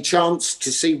is a chance to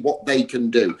see what they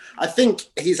can do. I think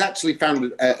he's actually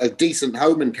found a decent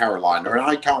home in Carolina, and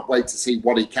I can't wait to see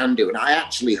what he can do. And I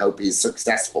actually hope he's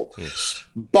successful. Yes.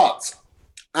 But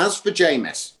as for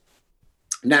Jameis,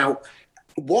 now,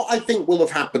 what I think will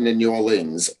have happened in New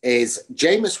Orleans is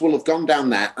Jameis will have gone down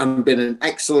there and been an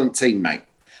excellent teammate.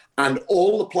 And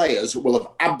all the players will have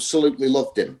absolutely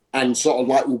loved him and sort of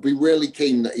will be really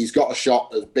keen that he's got a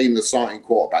shot at being the starting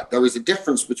quarterback. There is a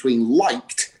difference between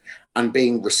liked and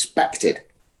being respected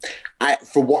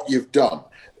for what you've done.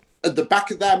 At the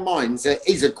back of their minds,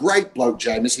 he's a great bloke,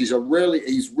 Jameis. He's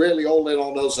really all in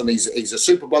on us, and he's a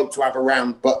super bloke to have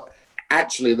around. But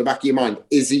actually, in the back of your mind,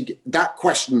 that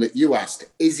question that you asked,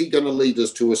 is he going to lead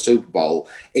us to a Super Bowl,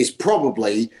 is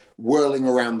probably whirling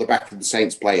around the back of the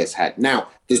Saints player's head. Now,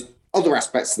 there's other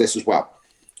aspects to this as well.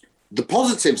 The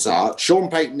positives are Sean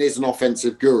Payton is an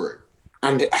offensive guru,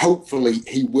 and hopefully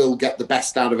he will get the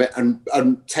best out of it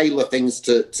and tailor things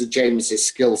to Jameis'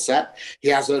 skill set. He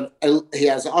has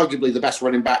arguably the best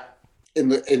running back in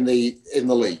the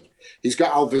league. He's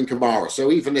got Alvin Kamara,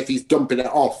 so even if he's dumping it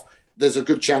off, there's a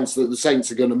good chance that the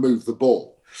Saints are going to move the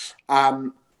ball.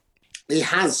 He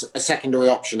has a secondary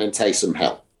option in Taysom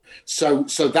Hill. So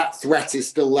that threat is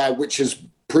still there, which has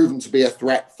proven to be a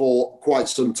threat for quite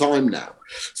some time now.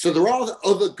 So there are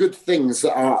other good things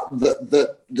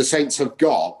that the Saints have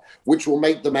got, which will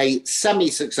make them a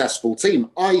semi-successful team,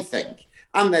 I think.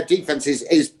 And their defense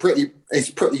is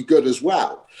pretty good as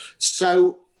well.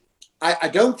 So I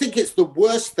don't think it's the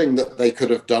worst thing that they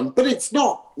could have done, but it's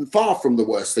not far from the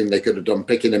worst thing they could have done,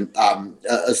 picking him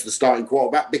as the starting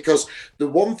quarterback, because the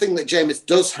one thing that Jameis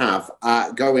does have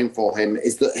going for him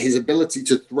is that his ability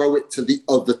to throw it to the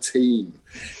other team.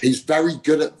 He's very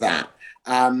good at that.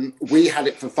 We had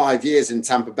it for 5 years in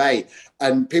Tampa Bay,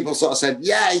 and people sort of said,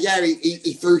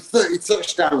 he threw 30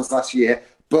 touchdowns last year,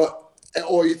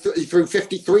 or he threw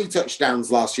 53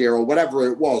 touchdowns last year, or whatever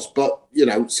it was, but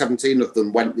 17 of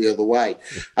them went the other way.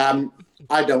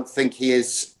 I don't think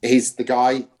he's the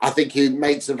guy. I think he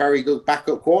makes a very good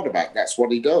backup quarterback. That's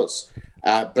what he does.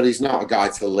 But he's not a guy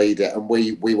to lead it, and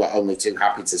we were only too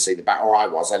happy to see the back, or I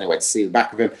was anyway, to see the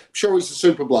back of him. I'm sure he's a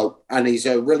super bloke, and he's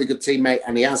a really good teammate,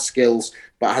 and he has skills,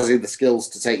 but has he the skills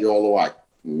to take you all the way?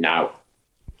 No.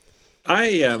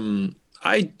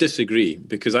 I disagree,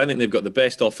 because I think they've got the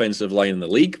best offensive line in the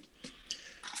league,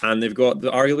 and they've got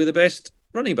arguably the best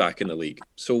running back in the league.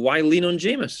 So why lean on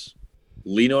Jameis?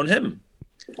 Lean on him.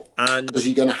 And because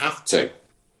you're going to have to.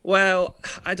 Well,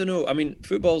 I don't know. I mean,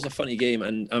 football's a funny game,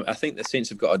 and I think the Saints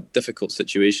have got a difficult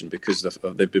situation because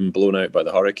they've been blown out by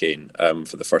the hurricane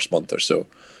for the first month or so,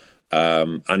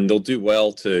 and they'll do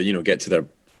well to get to the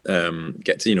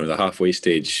halfway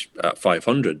stage at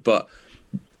 500. But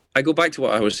I go back to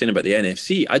what I was saying about the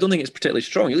NFC. I don't think it's particularly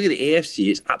strong. You look at the AFC;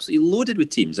 it's absolutely loaded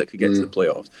with teams that could get to the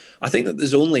playoffs. I think that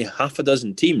there's only half a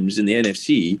dozen teams in the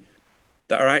NFC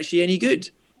that are actually any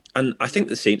good. And I think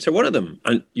the Saints are one of them.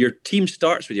 And your team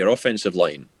starts with your offensive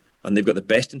line, and they've got the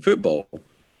best in football.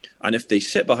 And if they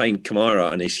sit behind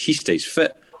Kamara and he stays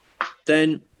fit,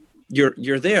 then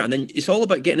you're there. And then it's all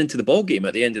about getting into the ball game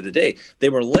at the end of the day. They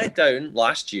were let down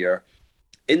last year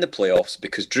in the playoffs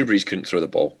because Drew Brees couldn't throw the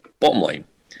ball. Bottom line.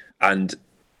 And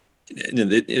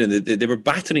they were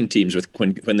battering teams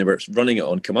when they were running it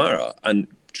on Kamara. And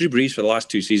Drew Brees for the last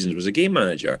 2 seasons was a game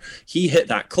manager. He hit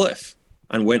that cliff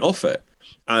and went off it.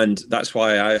 And that's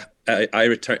why I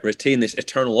retain this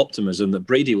eternal optimism that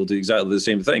Brady will do exactly the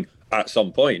same thing at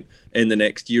some point in the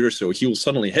next year or so. He will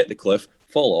suddenly hit the cliff,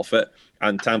 fall off it,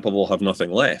 and Tampa will have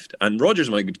nothing left. And Rodgers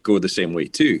might go the same way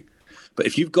too. But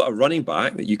if you've got a running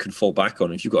back that you can fall back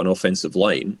on, if you've got an offensive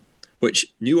line,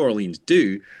 which New Orleans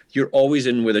do, you're always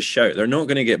in with a shout. They're not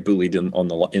going to get bullied in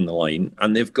the line,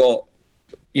 and they've got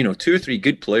 2 or 3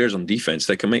 good players on defense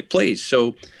that can make plays.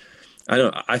 So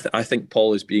I think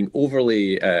Paul is being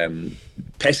overly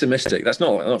pessimistic. That's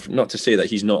not to say that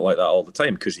he's not like that all the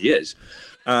time, because he is.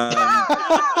 But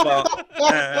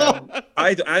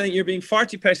I think you're being far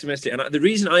too pessimistic. And the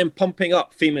reason I am pumping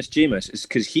up famous Jameis is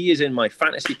because he is in my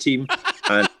fantasy team,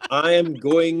 and I am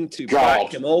going to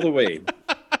back him all the way.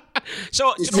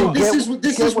 So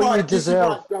this is why I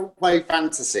don't play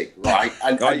fantasy, right?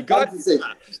 And fantasy,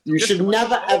 you should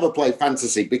never ever play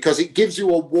fantasy, because it gives you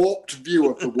a warped view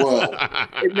of the world.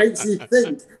 It makes you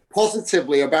think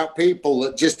positively about people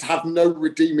that just have no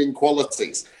redeeming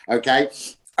qualities. Okay,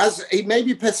 as he may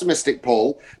be pessimistic,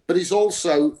 Paul, but he's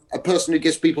also a person who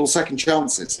gives people second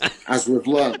chances, as we've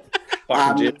learned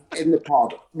in the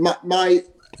pod.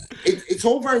 It's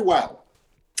all very well.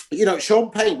 Sean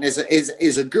Payton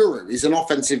is a guru. He's an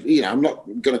offensive. I'm not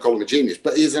going to call him a genius,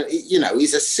 but he's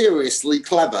a seriously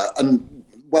clever and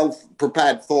well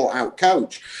prepared, thought out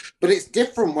coach. But it's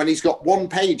different when he's got one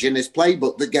page in his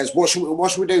playbook that goes, "What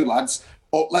should we do, lads?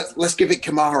 Oh, let's give it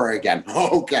Kamara again.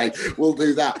 Okay, we'll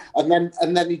do that."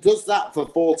 And then he does that for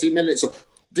 40 minutes.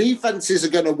 Defenses are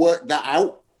going to work that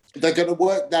out. They're going to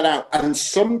work that out, and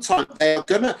sometimes they are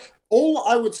going to. All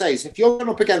I would say is, if you're going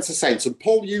up against the Saints, and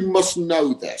Paul, you must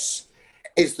know this,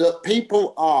 is that they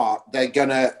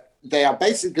are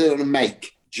basically going to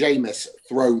make Jameis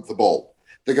throw the ball.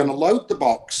 They're going to load the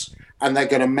box, and they're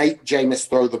going to make Jameis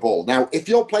throw the ball. Now, if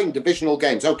you're playing divisional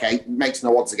games, okay, it makes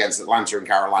no odds against Atlanta and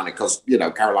Carolina, because,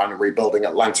 Carolina rebuilding,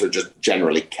 Atlanta are just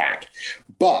generally cack.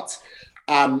 But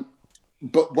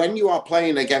when you are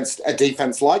playing against a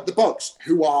defense like the Bucs,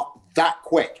 who are that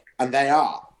quick, and they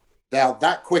are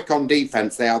that quick on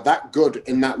defense. They are that good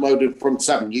in that loaded front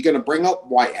seven. You're going to bring up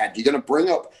Whitehead. You're going to bring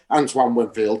up Antoine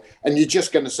Winfield, and you're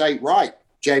just going to say, right,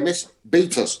 Jameis,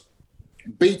 beat us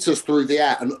through the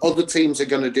air. And other teams are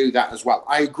going to do that as well.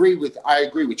 I agree with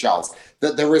Charles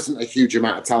that there isn't a huge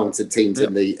amount of talented teams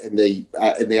in the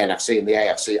NFC and the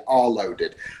AFC are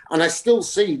loaded. And I still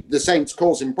see the Saints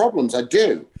causing problems. I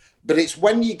do, but it's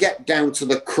when you get down to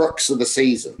the crux of the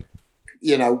season.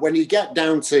 When you get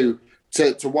down to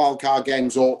wildcard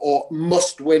games or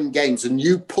must-win games, and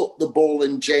you put the ball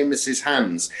in Jameis's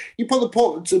hands. You put the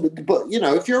ball. But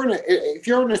if you're in a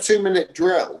 2-minute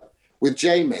drill with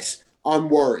Jameis, I'm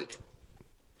worried.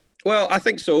 Well, I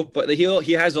think so, but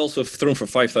he has also thrown for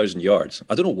 5,000 yards.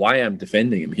 I don't know why I'm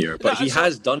defending him here, but he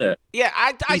has done it. Yeah,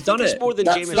 I think it's more than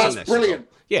Jameis. That's brilliant.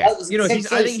 Yeah, I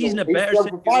think he's in a better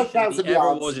situation than he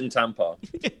ever was in Tampa.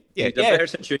 He's in a better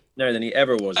situation now than he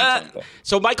ever was in Tampa.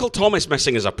 So Michael Thomas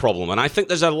missing is a problem, and I think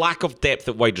there's a lack of depth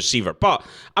at wide receiver. But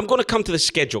I'm going to come to the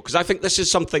schedule because I think this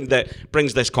is something that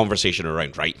brings this conversation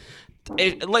around, right?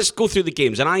 Let's go through the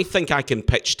games, and I think I can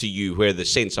pitch to you where the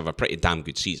Saints have a pretty damn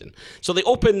good season. So they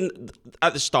open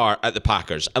at the start at the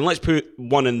Packers, and let's put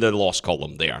one in the loss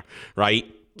column there, right?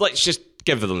 Let's just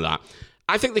give them that.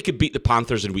 I think they could beat the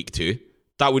Panthers in week 2.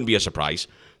 That wouldn't be a surprise.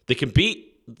 They can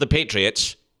beat the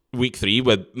Patriots week 3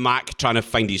 with Mac trying to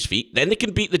find his feet. Then they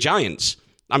can beat the Giants.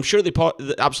 I'm sure they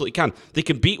absolutely can. They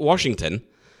can beat Washington.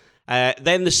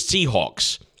 Then the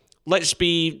Seahawks. Let's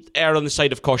be err on the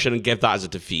side of caution and give that as a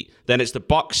defeat. Then it's the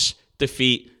Bucks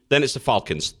defeat. Then it's the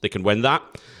Falcons. They can win that.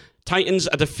 Titans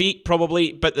a defeat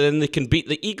probably, but then they can beat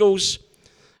the Eagles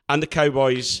and the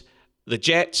Cowboys. The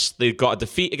Jets, they've got a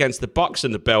defeat against the Bucks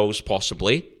and the Bills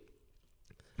possibly.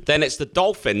 Then it's the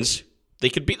Dolphins. They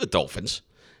could beat the Dolphins.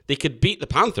 They could beat the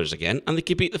Panthers again, and they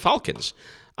could beat the Falcons.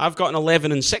 I've got an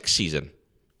 11-6 season.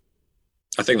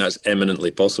 I think that's eminently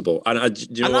possible. And do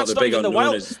you know what the big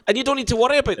unknown is? And you don't need to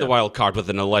worry about the wild card with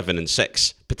an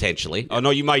 11-6 potentially. Oh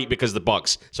no, you might because the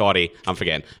Bucks. Sorry, I'm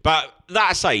forgetting. But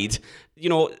that aside,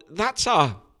 that's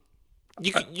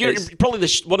you're probably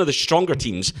one of the stronger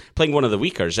teams playing one of the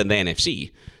weakers in the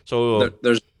NFC. So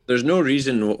there's no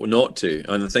reason not to.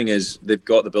 And the thing is, they've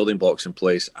got the building blocks in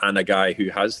place and a guy who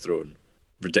has thrown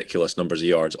ridiculous numbers of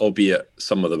yards, albeit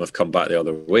some of them have come back the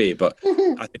other way. But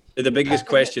I think the biggest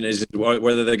question is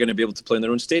whether they're going to be able to play in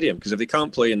their own stadium. Because if they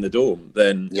can't play in the Dome,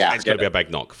 then it's going to be a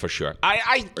big knock for sure.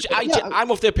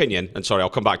 I'm of the opinion, and sorry, I'll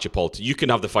come back to you, Paul. You can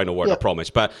have the final word, I promise.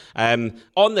 But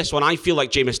on this one, I feel like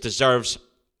Jameis deserves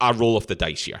a roll of the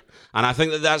dice here. And I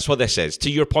think that's what this is.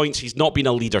 To your points, he's not been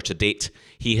a leader to date.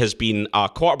 He has been a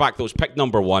quarterback that was picked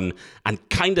number 1 and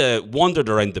kind of wandered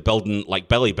around the building like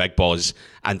Billy Big Boss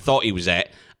and thought he was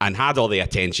it and had all the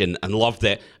attention and loved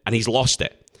it, and he's lost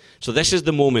it. So this is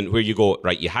the moment where you go,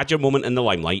 right, you had your moment in the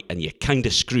limelight and you kind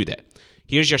of screwed it.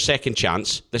 Here's your second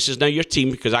chance. This is now your team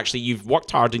because actually you've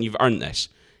worked hard and you've earned this.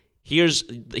 Here's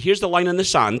the line in the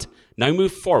sand. Now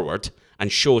move forward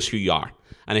and show us who you are.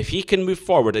 And if he can move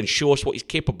forward and show us what he's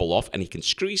capable of, and he can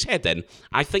screw his head in,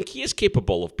 I think he is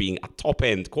capable of being a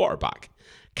top-end quarterback.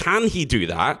 Can he do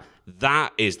that?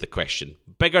 That is the question.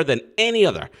 Bigger than any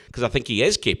other, because I think he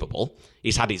is capable.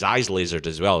 He's had his eyes lasered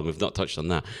as well, and we've not touched on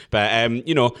that. But,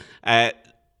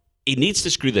 he needs to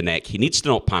screw the neck. He needs to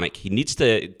not panic. He needs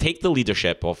to take the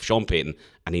leadership of Sean Payton,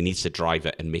 and he needs to drive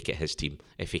it and make it his team.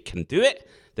 If he can do it,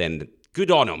 then good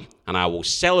on him, and I will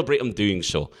celebrate him doing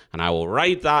so. And I will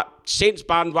ride that Saints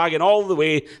bandwagon all the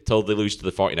way till they lose to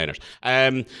the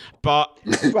 49ers. But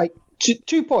right,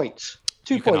 2 points.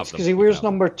 2 points, because he wears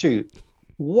number 2.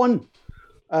 1,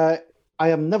 I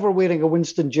am never wearing a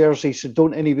Winston jersey, so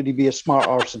don't anybody be a smart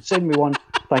arse and send me one.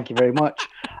 Thank you very much.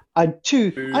 And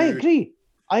 2, I agree.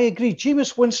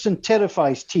 Jameis Winston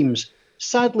terrifies teams.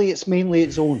 Sadly, it's mainly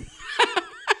its own.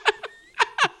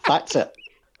 That's it.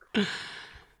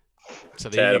 So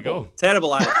there you go.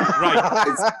 Terrible attitude.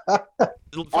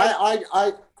 Right.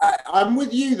 I'm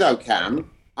with you though, Cam.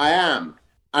 I am,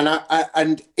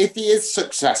 and if he is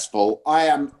successful,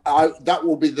 that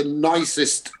will be the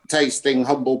nicest tasting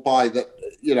humble pie that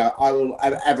I will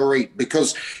ever eat,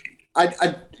 because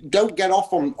I don't get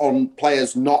off on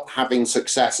players not having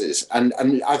successes, and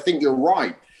I think you're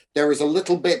right. There is a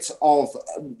little bit of,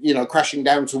 crashing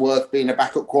down to earth, being a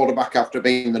backup quarterback after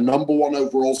being the number 1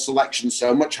 overall selection,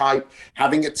 so much hype,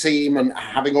 having a team and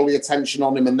having all the attention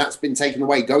on him, and that's been taken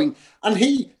away.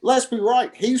 Let's be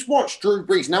right, he's watched Drew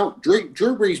Brees. Now, Drew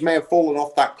Brees may have fallen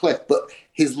off that cliff, but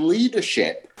his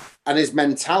leadership and his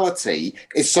mentality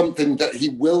is something that he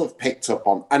will have picked up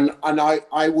on. And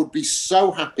I would be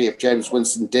so happy if Jameis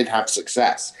Winston did have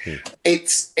success.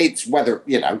 It's whether,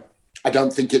 I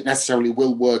don't think it necessarily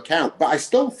will work out, but I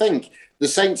still think the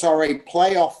Saints are a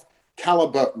playoff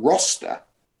caliber roster.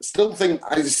 I still think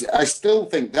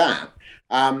that.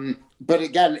 But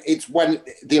again, it's when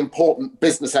the important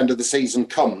business end of the season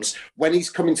comes, when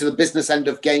he's coming to the business end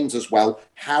of games as well.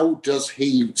 How does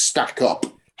he stack up?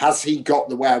 Has he got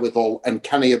the wherewithal, and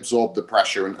can he absorb the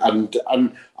pressure? And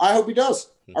I hope he does.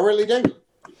 I really do.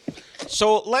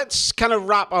 So let's kind of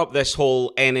wrap up this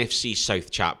whole NFC South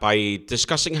chat by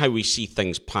discussing how we see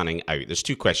things panning out. There's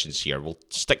 2 questions here. We'll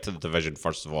stick to the division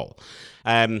first of all.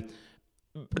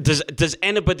 Does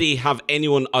anybody have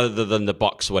anyone other than the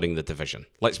Bucks winning the division?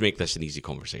 Let's make this an easy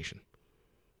conversation.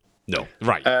 No.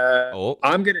 Right.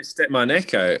 I'm going to stick my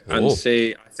neck out and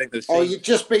say I think the you're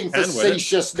just being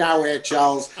facetious now here,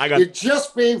 Charles. You're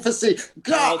just being facetious.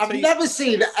 God, I've never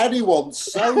seen anyone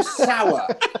so sour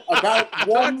about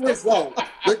one result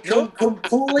that can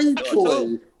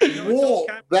completely warp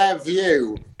their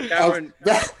view of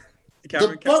that.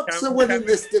 The Bucks are winning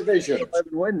this division.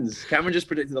 11 wins. Cameron just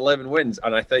predicted 11 wins.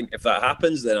 And I think if that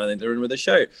happens, then I think they're in with a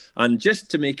shout. And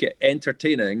just to make it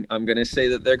entertaining, I'm going to say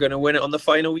that they're going to win it on the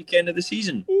final weekend of the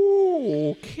season.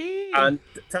 Okay. And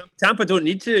Tampa don't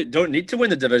need to win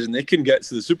the division. They can get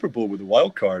to the Super Bowl with a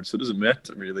wild card, so it doesn't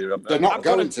matter really. They're not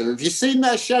going to. Have you seen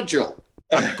their schedule?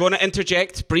 I'm going to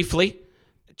interject briefly.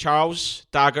 Charles,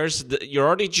 Daggers, you're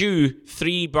already due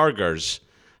 3 burgers.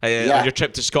 On your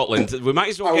trip to Scotland, we might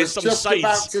as well get some sides.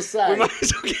 About to say. We might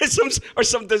as well get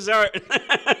some dessert.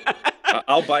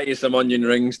 I'll buy you some onion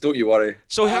rings. Don't you worry.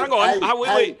 So hang on,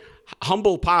 wait.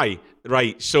 Humble pie,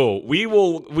 right? So we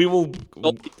will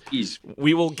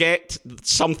get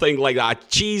something like that, a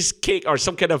cheesecake or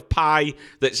some kind of pie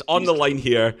that's on the line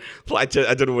here. I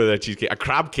don't know whether a cheesecake, a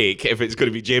crab cake, if it's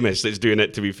going to be Jameis that's doing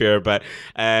it. To be fair, but.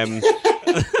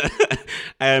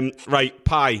 Right,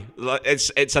 pie.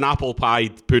 It's an apple pie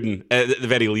pudding at the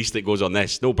very least that goes on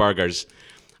this. No burgers.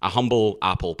 A humble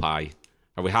apple pie.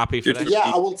 Are we happy for this?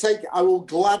 Yeah, I will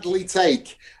gladly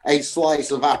take a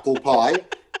slice of apple pie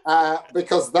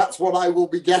because that's what I will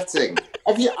be getting.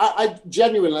 I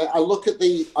genuinely look at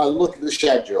the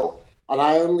schedule and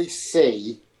I only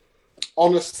see,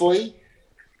 honestly,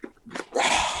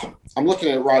 I'm looking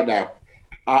at it right now.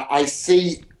 I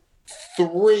see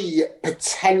 3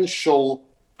 potential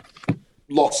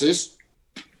losses,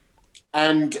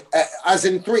 and as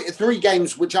in three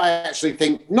games which I actually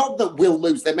think, not that we'll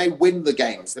lose, they may win the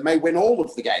games, they may win all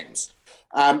of the games,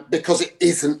 because it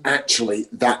isn't actually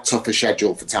that tough a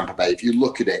schedule for Tampa Bay. If you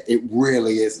look at it, it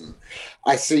really isn't.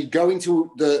 I see going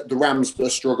to the Rams a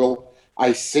struggle.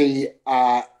 I see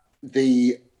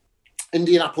the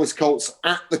Indianapolis Colts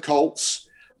at the Colts.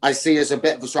 I see as a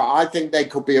bit of a struggle. I think they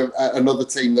could be another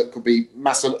team that could be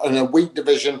massive in a weak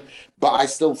division, but I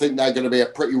still think they're going to be a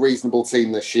pretty reasonable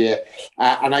team this year.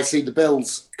 And I see the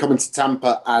Bills coming to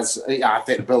Tampa as, I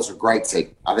think the Bills are a great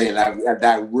team. I think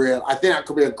they're real. I think that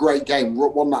could be a great game,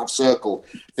 one that I've circled.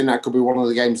 I think that could be one of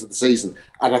the games of the season.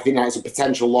 And I think that's a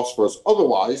potential loss for us.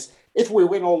 Otherwise, if we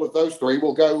win all of those 3,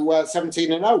 we'll go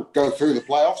 17-0, go through the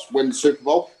playoffs, win the Super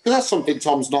Bowl, because that's something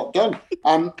Tom's not done.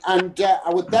 And I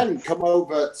would then come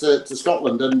over to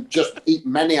Scotland and just eat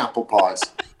many apple pies.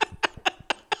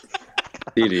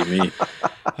 Deary me.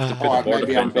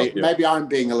 Maybe I'm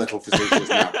being a little facetious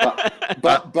now.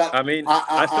 But I mean,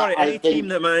 I thought any team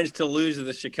that managed to lose to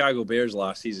the Chicago Bears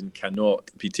last season cannot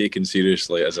be taken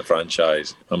seriously as a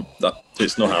franchise.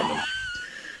 It's not happening.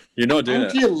 You're not doing it.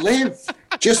 How do you live?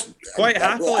 Just quite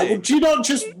happily. Do you not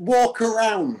just walk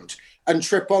around and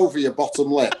trip over your bottom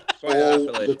lip all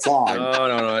the time?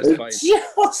 No, it's fine.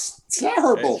 Just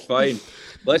terrible. It's fine.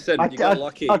 Listen, you got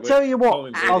lucky. I'll tell you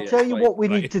what we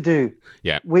need to do.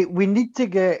 Yeah. We need to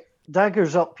get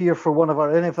Daggers up here for one of our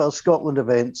NFL Scotland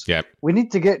events. Yep. We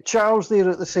need to get Charles there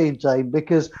at the same time,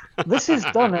 because this is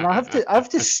done, and I have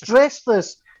to stress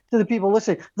this to the people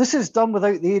listening. This is done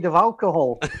without the aid of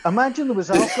alcohol. Imagine there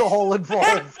was alcohol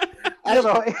involved.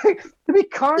 It'd be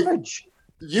carnage.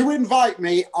 You invite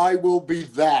me, I will be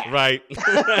there. Right.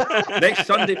 Next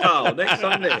Sunday, pal. Next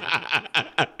Sunday.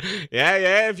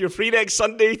 Yeah. If you're free next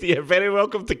Sunday, you're very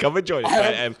welcome to come and join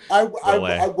us.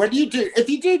 If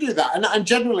you do that, and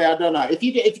generally, I don't know, if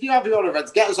you do have your own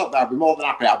events, get us up there. I'd be more than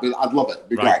happy. I'd love it. It'd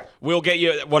be great. We'll get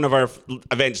you at one of our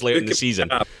events later in the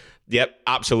season. Yep,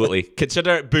 absolutely.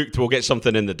 Consider it booked. We'll get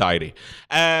something in the diary.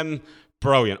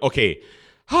 Brilliant. Okay.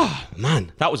 Oh,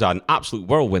 man, that was an absolute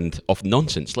whirlwind of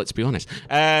nonsense, let's be honest.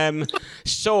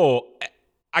 So,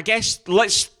 I guess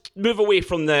let's move away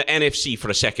from the NFC for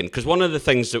a second, because one of the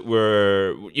things that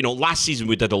last season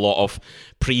we did a lot of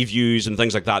previews and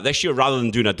things like that. This year, rather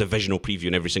than doing a divisional preview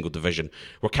in every single division,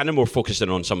 we're kind of more focusing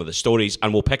on some of the stories,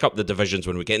 and we'll pick up the divisions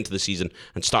when we get into the season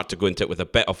and start to go into it with a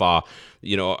bit of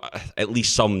at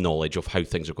least some knowledge of how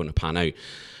things are going to pan out.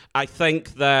 I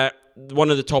think that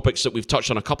one of the topics that we've touched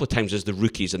on a couple of times is the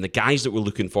rookies and the guys that we're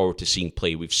looking forward to seeing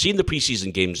play. We've seen the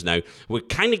preseason games now. We're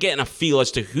kind of getting a feel as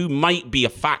to who might be a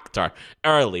factor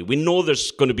early. We know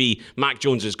there's going to be Mac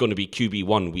Jones is going to be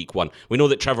QB1 week 1. We know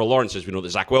that Trevor Lawrence is. We know that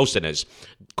Zach Wilson is.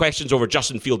 Questions over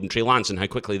Justin Field and Trey Lance and how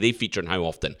quickly they feature and how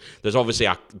often. There's obviously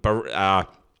a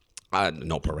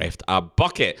not bereft, a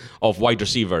bucket of wide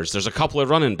receivers. There's a couple of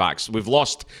running backs. We've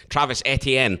lost Travis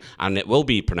Etienne, and it will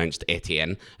be pronounced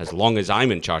Etienne as long as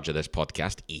I'm in charge of this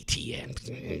podcast. Etienne.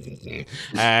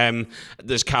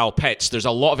 There's Kyle Pitts. There's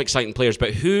a lot of exciting players,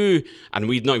 but who, and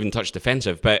we've not even touched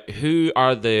defensive, but who's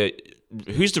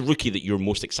the rookie that you're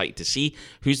most excited to see?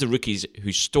 Who's the rookies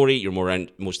whose story you're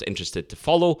most interested to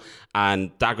follow?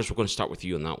 And Daggers, we're going to start with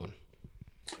you on that one.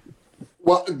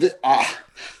 Well, I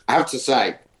have to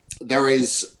say, there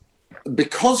is,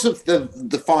 because of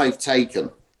the 5 taken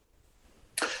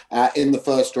in the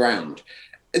first round,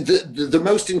 the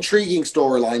most intriguing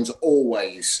storylines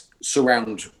always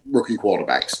surround rookie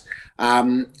quarterbacks.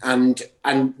 And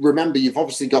remember, you've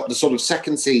obviously got the sort of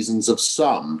second seasons of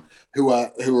some who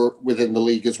are within the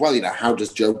league as well. You know, how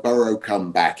does Joe Burrow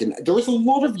come back? And there is a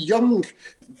lot of young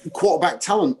quarterback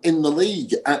talent in the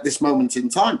league at this moment in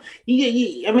time.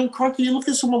 I mean, crikey, you look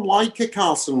at someone like a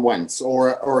Carson Wentz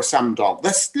or a Sam Darnold.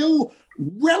 They're still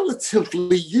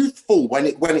relatively youthful when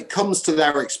it comes to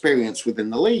their experience within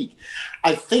the league.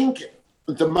 I think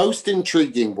the most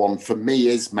intriguing one for me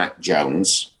is Mac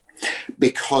Jones,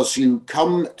 because you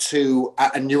come to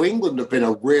and New England have been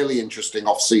a really interesting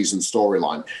off-season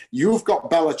storyline. You've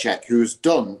got Belichick, who's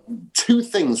done 2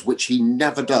 things which he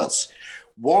never does.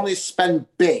 One is spend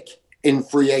big in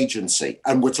free agency,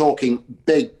 and we're talking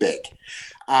big.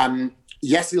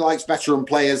 Yes, he likes veteran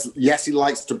players. Yes, he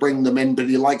likes to bring them in, but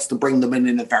he likes to bring them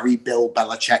in a very Bill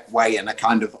Belichick way, and a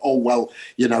kind of, oh, well,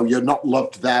 you know, you're not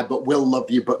loved there, but we'll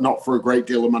love you, but not for a great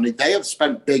deal of money. They have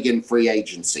spent big in free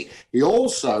agency. He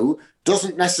also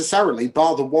doesn't necessarily,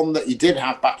 bar the one that he did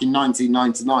have back in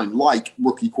 1999, like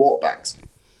rookie quarterbacks.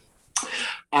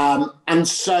 And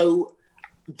so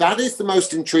that is the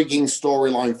most intriguing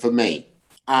storyline for me.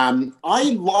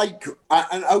 I like,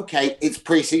 and okay, it's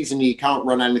preseason. You can't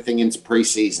run anything into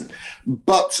preseason.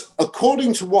 But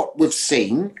according to what we've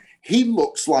seen, he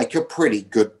looks like a pretty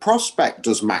good prospect,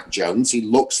 does Mac Jones. He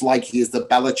looks like he is the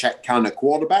Belichick kind of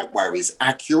quarterback where he's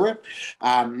accurate.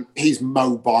 He's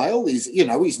mobile.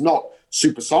 He's not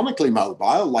supersonically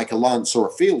mobile like a Lance or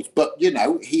a Fields, but,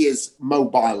 he is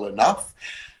mobile enough.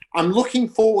 I'm looking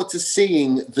forward to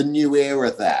seeing the new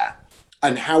era there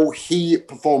and how he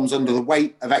performs under the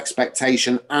weight of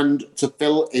expectation and to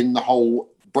fill in the whole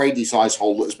Brady-sized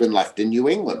hole that has been left in New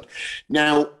England.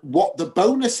 Now, what the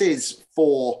bonus is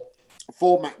for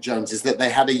Mac Jones is that they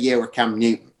had a year of Cam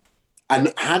Newton.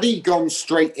 And had he gone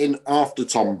straight in after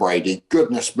Tom Brady,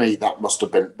 goodness me, that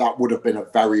would have been a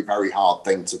very, very hard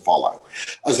thing to follow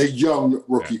as a young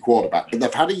rookie quarterback. But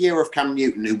they've had a year of Cam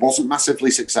Newton who wasn't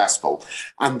massively successful,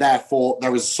 and therefore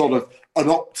there is sort of an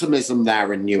optimism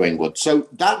there in New England. So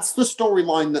that's the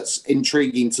storyline that's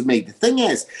intriguing to me. The thing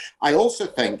is, I also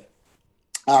think,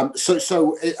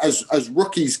 so as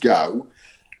rookies go,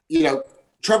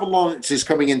 Trevor Lawrence is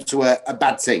coming into a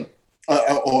bad team.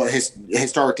 Or his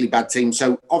historically bad team.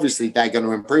 So obviously they're going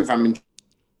to improve. I'm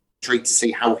intrigued to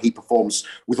see how he performs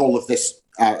with all of this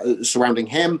surrounding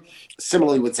him.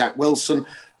 Similarly with Zach Wilson.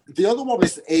 The other one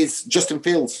is Justin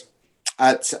Fields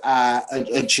at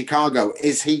Chicago.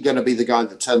 Is he going to be the guy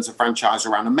that turns the franchise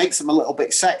around and makes them a little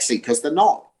bit sexy? Because they're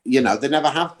not. They never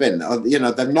have been.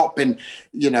 They've not been,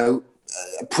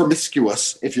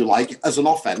 promiscuous, if you like, as an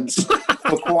offense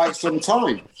for quite some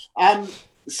time.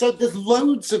 So there's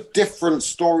loads of different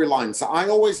storylines. I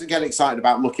always get excited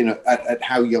about looking at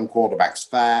how young quarterbacks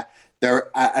fare there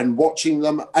and watching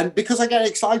them. And because I get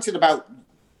excited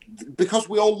because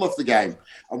we all love the game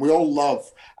and we all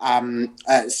love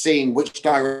seeing which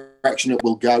direction it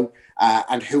will go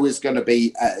and who is going to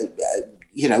be,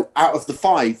 out of the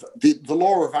 5, the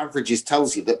law of averages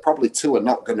tells you that probably 2 are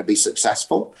not going to be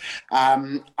successful.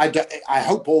 I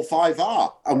hope all 5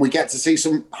 are, and we get to see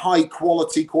some high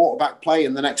quality quarterback play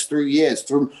in the next 3 years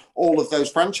from all of those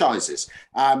franchises,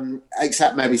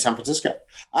 except maybe San Francisco.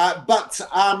 But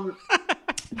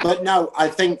no, I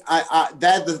think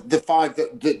they're the 5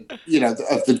 that the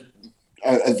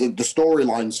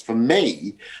storylines for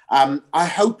me. I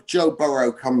hope Joe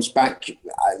Burrow comes back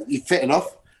fit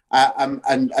enough. And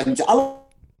I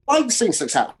like seeing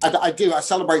success. I do. I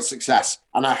celebrate success,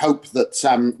 and I hope that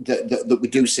that we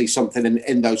do see something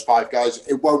in those 5 guys.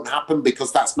 It won't happen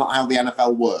because that's not how the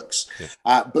NFL works.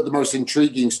 Yeah. But the most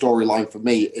intriguing storyline for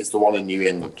me is the one in New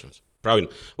England.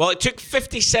 Brilliant. Well, it took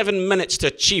 57 minutes to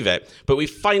achieve it, but we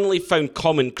finally found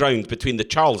common ground between the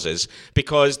Charleses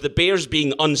because the Bears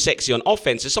being unsexy on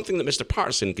offense is something that Mr.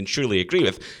 Patterson can surely agree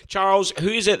with. Charles, who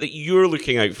is it that you're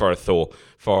looking out for, though,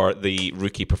 for the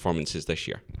rookie performances this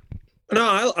year?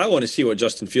 No, I want to see what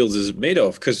Justin Fields is made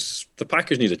of, because the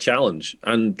Packers need a challenge.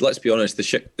 And let's be honest,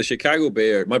 the Chicago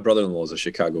Bears, my brother-in-law is a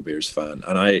Chicago Bears fan,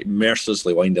 and I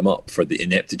mercilessly wind him up for the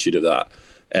ineptitude of that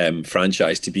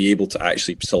franchise to be able to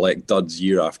actually select duds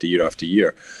year after year after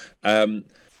year.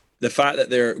 The fact that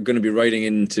they're going to be riding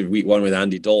into week one with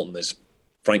Andy Dalton is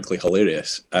frankly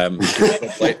hilarious.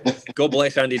 God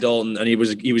bless Andy Dalton, and he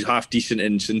was half decent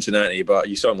in Cincinnati, but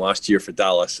you saw him last year for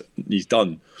Dallas. He's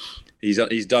done.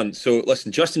 He's done. So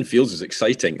listen, Justin Fields is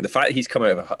exciting. The fact that he's come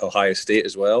out of Ohio State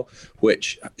as well,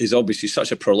 which is obviously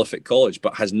such a prolific college,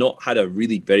 but has not had a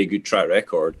really very good track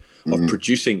record of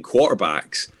producing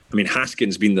quarterbacks. I mean,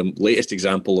 Haskins being the latest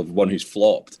example of one who's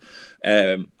flopped.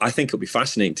 I think it'll be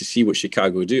fascinating to see what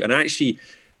Chicago do. And actually,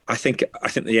 I think the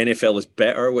NFL is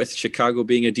better with Chicago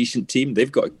being a decent team.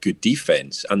 They've got a good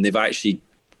defense, and they've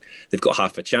got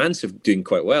half a chance of doing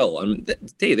quite well. And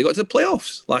they got to the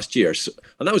playoffs last year,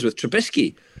 and that was with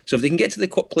Trubisky. So if they can get to the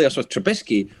playoffs with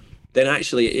Trubisky, then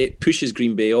actually it pushes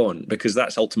Green Bay on, because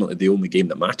that's ultimately the only game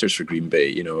that matters for Green Bay.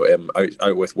 You know,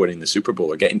 out with winning the Super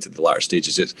Bowl or getting to the latter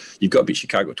stages, you've got to beat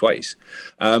Chicago twice.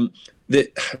 I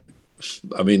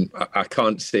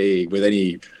can't say with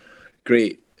any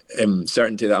great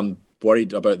certainty that I'm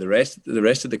worried about the rest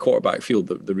of the quarterback field,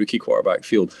 the rookie quarterback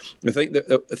field. I think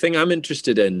the thing I'm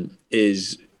interested in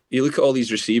is you look at all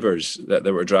these receivers that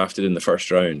were drafted in the first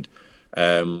round.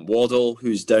 Waddle,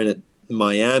 who's down at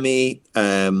Miami,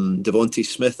 Devontae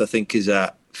Smith, I think, is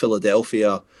at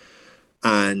Philadelphia,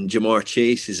 and Jamar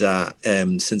Chase is at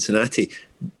Cincinnati.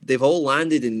 They've all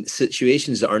landed in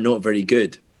situations that are not very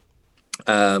good.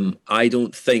 Jamar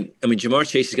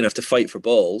Chase is going to have to fight for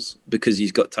balls because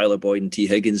he's got Tyler Boyd and T.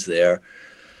 Higgins there.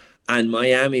 And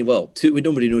Miami,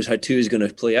 nobody knows how Tua is going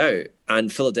to play out.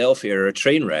 And Philadelphia are a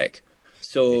train wreck.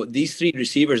 So these three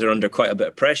receivers are under quite a bit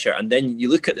of pressure. And then you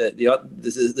look at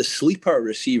the sleeper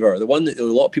receiver, the one that a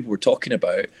lot of people were talking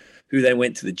about, who then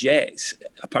went to the Jets.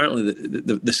 Apparently,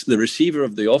 the receiver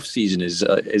of the offseason is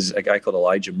a guy called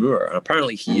Elijah Moore. And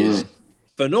apparently he is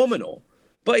phenomenal.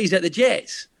 But he's at the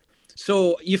Jets.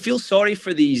 So you feel sorry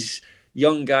for these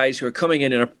young guys who are coming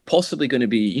in and are possibly going to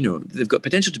be, they've got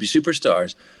potential to be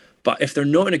superstars. But if they're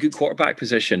not in a good quarterback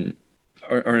position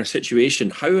or in a situation,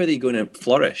 how are they going to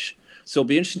flourish? So it'll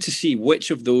be interesting to see which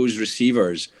of those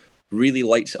receivers really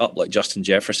lights up like Justin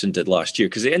Jefferson did last year.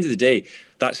 Because at the end of the day,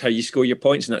 that's how you score your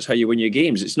points and that's how you win your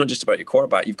games. It's not just about your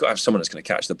quarterback. You've got to have someone that's going to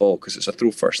catch the ball, because it's a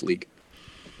throw-first league.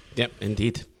 Yep,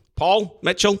 indeed. Paul,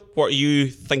 Mitchell, what are you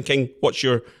thinking? What's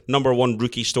your number one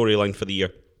rookie storyline for the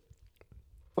year?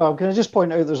 Well, can I just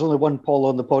point out there's only one Paul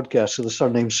on the podcast, so the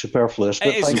surname's superfluous.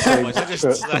 But thanks very much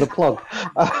for the plug.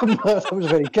 That was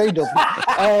very kind of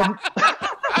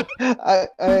me.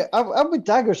 I'm with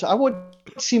Daggers. I want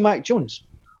to see Mac Jones.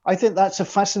 I think that's a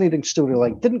fascinating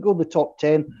storyline. Didn't go in the top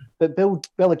 10, but Bill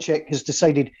Belichick has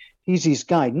decided he's his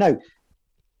guy. Now,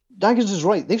 Daggers is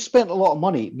right. They've spent a lot of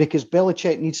money because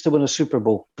Belichick needs to win a Super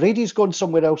Bowl. Brady's gone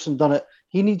somewhere else and done it.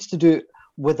 He needs to do it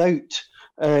without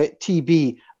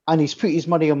TB, and he's put his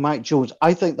money on Mac Jones.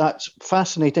 I think that's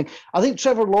fascinating. I think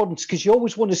Trevor Lawrence, because you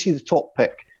always want to see the top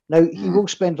pick. Now, he will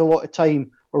spend a lot of time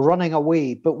running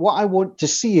away, but what I want to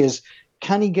see is,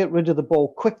 can he get rid of the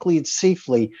ball quickly and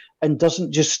safely and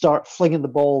doesn't just start flinging the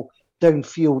ball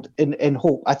downfield in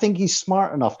hope? I think he's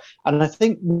smart enough, and I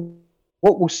think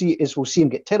what we'll see him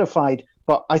get terrified,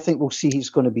 but I think we'll see he's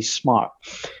going to be smart.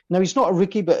 Now, he's not a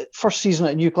rookie, but first season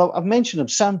at a new club. I've mentioned him,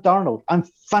 Sam Darnold. I'm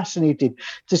fascinated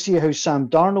to see how Sam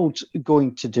Darnold's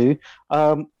going to do.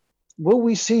 Will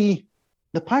we see...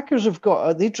 The Packers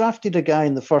they drafted a guy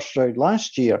in the first round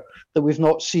last year that we've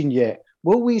not seen yet.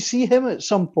 Will we see him at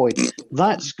some point?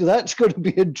 That's going to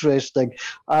be interesting.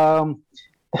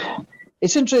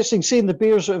 It's interesting seeing the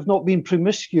Bears that have not been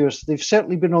promiscuous. They've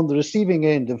certainly been on the receiving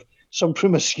end of some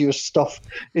promiscuous stuff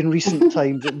in recent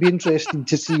times. It'd be interesting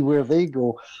to see where they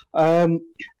go.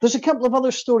 There's a couple of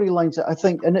other storylines that I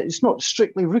think, and it's not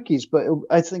strictly rookies, but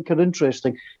I think are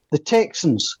interesting. The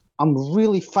Texans. I'm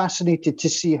really fascinated to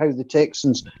see how the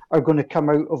Texans are going to come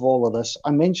out of all of this. I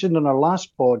mentioned in our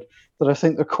last pod that I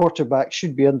think their quarterback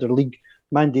should be under league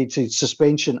mandated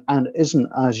suspension and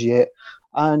isn't as yet.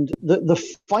 And the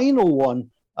final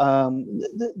one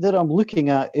that I'm looking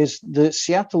at is the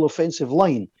Seattle offensive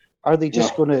line. Are they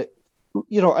just going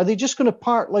to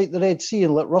part like the Red Sea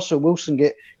and let Russell Wilson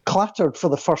get clattered for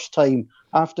the first time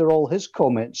after all his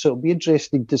comments? So it'll be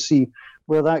interesting to see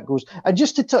where that goes. And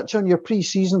just to touch on your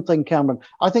pre-season thing, Cameron,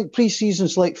 I think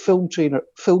pre-season's like film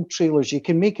trailers. You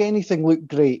can make anything look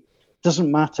great.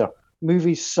 Doesn't matter.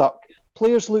 Movies suck.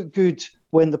 Players look good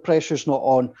when the pressure's not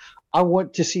on. I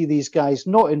want to see these guys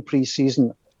not in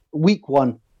pre-season. Week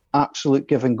one, absolute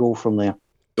give and go from there.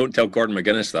 Don't tell Gordon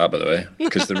McGuinness that, by the way,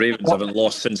 because the Ravens haven't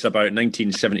lost since about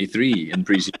 1973 in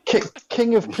pre-season.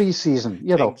 King of pre-season,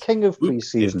 king of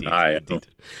pre-season.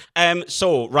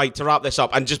 So, right, to wrap this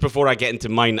up, and just before I get into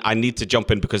mine, I need to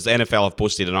jump in because the NFL have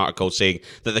posted an article saying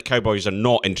that the Cowboys are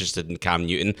not interested in Cam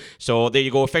Newton. So there you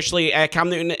go. Officially,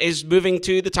 Cam Newton is moving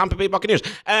to the Tampa Bay Buccaneers.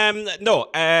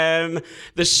 The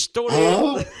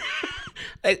story...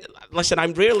 Listen,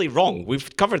 I'm rarely wrong.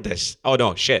 We've covered this. Oh,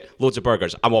 no, shit. Loads of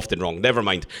burgers. I'm often wrong. Never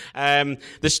mind.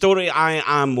 The story I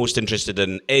am most interested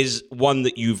in is one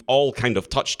that you've all kind of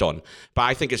touched on, but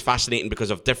I think it's fascinating because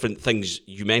of different things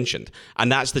you mentioned,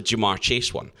 and that's the Ja'Marr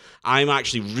Chase one. I'm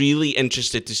actually really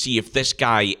interested to see if this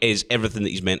guy is everything that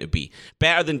he's meant to be.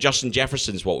 Better than Justin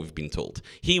Jefferson's what we've been told.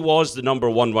 He was the number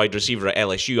one wide receiver at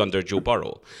LSU under Joe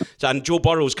Burrow. And Joe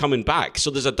Burrow's coming back, so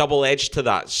there's a double edge to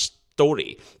that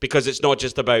story, because it's not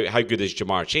just about how good is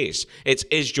Ja'Marr Chase. It's,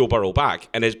 is Joe Burrow back,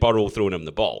 and is Burrow throwing him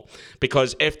the ball?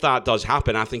 Because if that does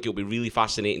happen, I think it'll be really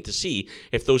fascinating to see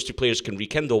if those two players can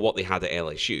rekindle what they had at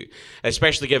LSU,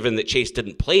 especially given that Chase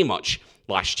didn't play much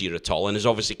last year at all and is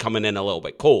obviously coming in a little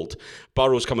bit cold.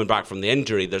 Burrow's coming back from the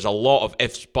injury. There's a lot of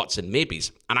ifs, buts, and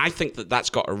maybes, and I think that that's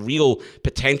got a real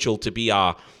potential to be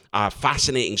a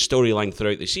fascinating storyline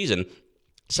throughout the season.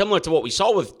 Similar to what we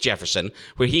saw with Jefferson,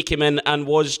 where he came in and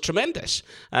was tremendous,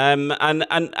 and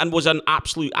was an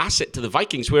absolute asset to the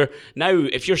Vikings, where now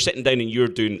if you're sitting down and you're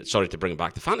doing, sorry to bring it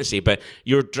back to fantasy, but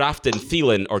you're drafting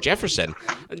Thielen or Jefferson,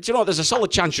 do you know what, there's a solid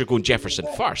chance you're going Jefferson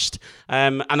first.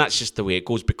 And that's just the way it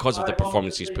goes because of the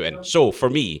performance he's put in. So for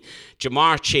me,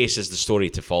 Ja'Marr Chase is the story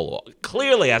to follow.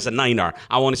 Clearly, as a Niner,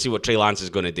 I want to see what Trey Lance is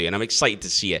going to do, and I'm excited to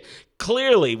see it.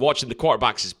 Clearly, watching the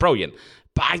quarterbacks is brilliant.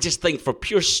 But I just think for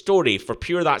pure story, for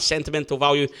pure that sentimental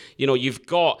value, you know, you've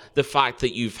got the fact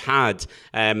that you've had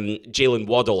Jalen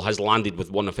Waddle has landed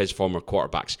with one of his former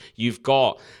quarterbacks. You've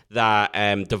got that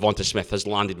Devonta Smith has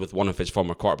landed with one of his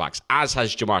former quarterbacks, as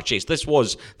has Ja'Marr Chase. This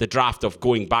was the draft of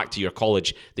going back to your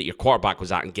college that your quarterback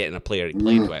was at and getting a player he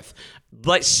played with.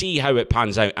 Let's see how it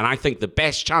pans out. And I think the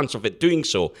best chance of it doing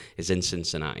so is in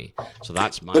Cincinnati. So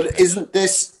that's my... But isn't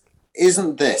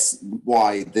this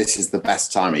why this is the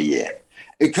best time of year?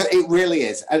 It really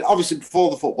is. And obviously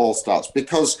before the football starts,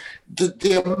 because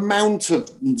the amount of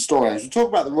storylines, we talk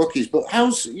about the rookies, but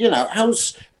how's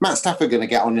Matt Stafford going to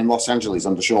get on in Los Angeles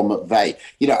under Sean McVay?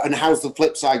 And how's the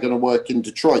flip side going to work in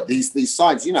Detroit? These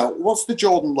sides, what's the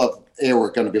Jordan Love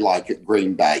era going to be like at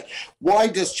Green Bay? Why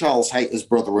does Charles hate his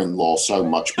brother-in-law so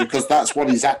much? Because that's what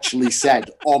he's actually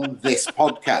said on this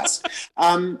podcast.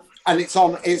 And it's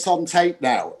on tape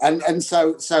now. And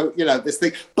so this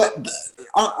thing, but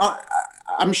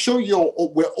I'm sure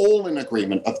we're all in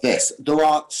agreement of this. There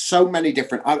are so many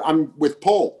different... I'm with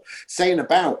Paul saying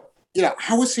about,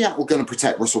 how is Seattle going to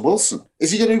protect Russell Wilson?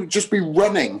 Is he going to just be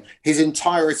running his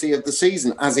entirety of the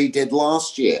season as he did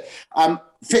last year?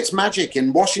 Fitzmagic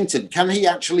in Washington, can he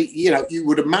actually... you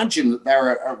would imagine that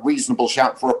they're a reasonable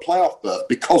shout for a playoff berth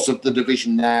because of the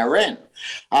division they're in.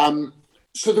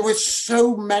 So there were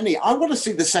so many... I want to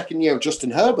see the second year of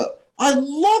Justin Herbert. I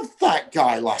loved that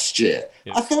guy last year.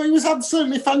 Yeah. I thought he was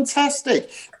absolutely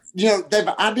fantastic. They've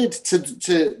added to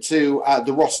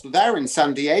the roster there in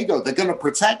San Diego. They're going to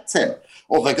protect him,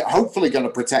 or they're hopefully going to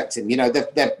protect him.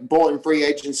 They've bought in free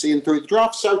agency and through the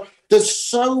draft. So there's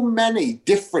so many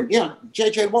different,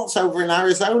 JJ Watt's over in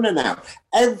Arizona now.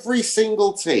 Every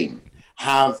single team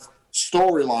have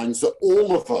storylines that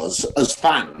all of us as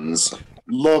fans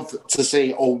love to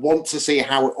see or want to see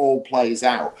how it all plays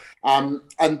out. And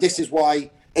this is why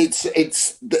it's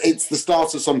the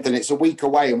start of something. It's a week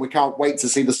away, and we can't wait to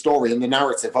see the story and the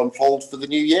narrative unfold for the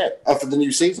new year, for the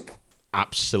new season.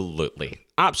 Absolutely.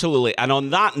 And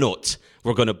on that note,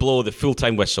 we're going to blow the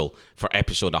full-time whistle for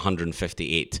episode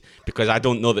 158, because I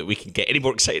don't know that we can get any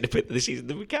more excited about the season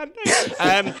than we can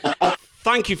now.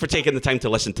 Thank you for taking the time to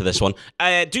listen to this one.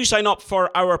 Do sign up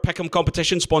for our Pick'em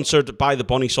competition sponsored by the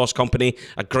Bonnie Sauce Company.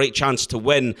 A great chance to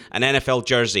win an NFL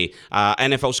jersey,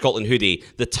 NFL Scotland hoodie,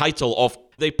 the title of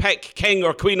the Pick King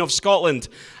or Queen of Scotland.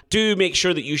 Do make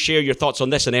sure that you share your thoughts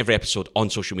on this and every episode on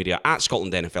social media at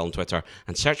Scotland NFL on Twitter,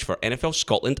 and search for NFL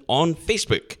Scotland on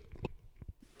Facebook.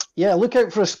 Yeah, look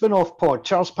out for a spin-off pod,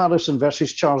 Charles Patterson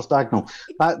versus Charles Dagnall.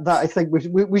 That I think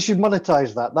we should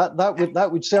monetize that.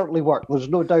 That would certainly work. There's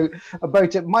no doubt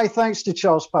about it. My thanks to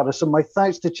Charles Patterson. My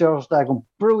thanks to Charles Dagnall.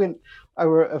 Brilliant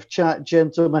hour of chat,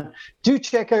 gentlemen. Do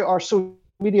check out our social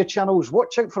media channels.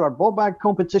 Watch out for our ball bag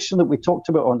competition that we talked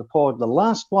about on the pod. The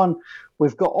last one.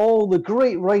 We've got all the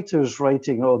great writers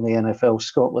writing on the NFL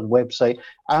Scotland website,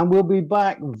 and we'll be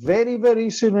back very, very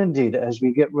soon indeed as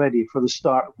we get ready for the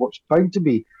start of what's bound to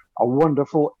be a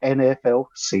wonderful NFL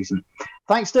season.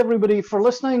 Thanks to everybody for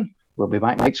listening. We'll be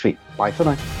back next week. Bye for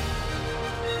now.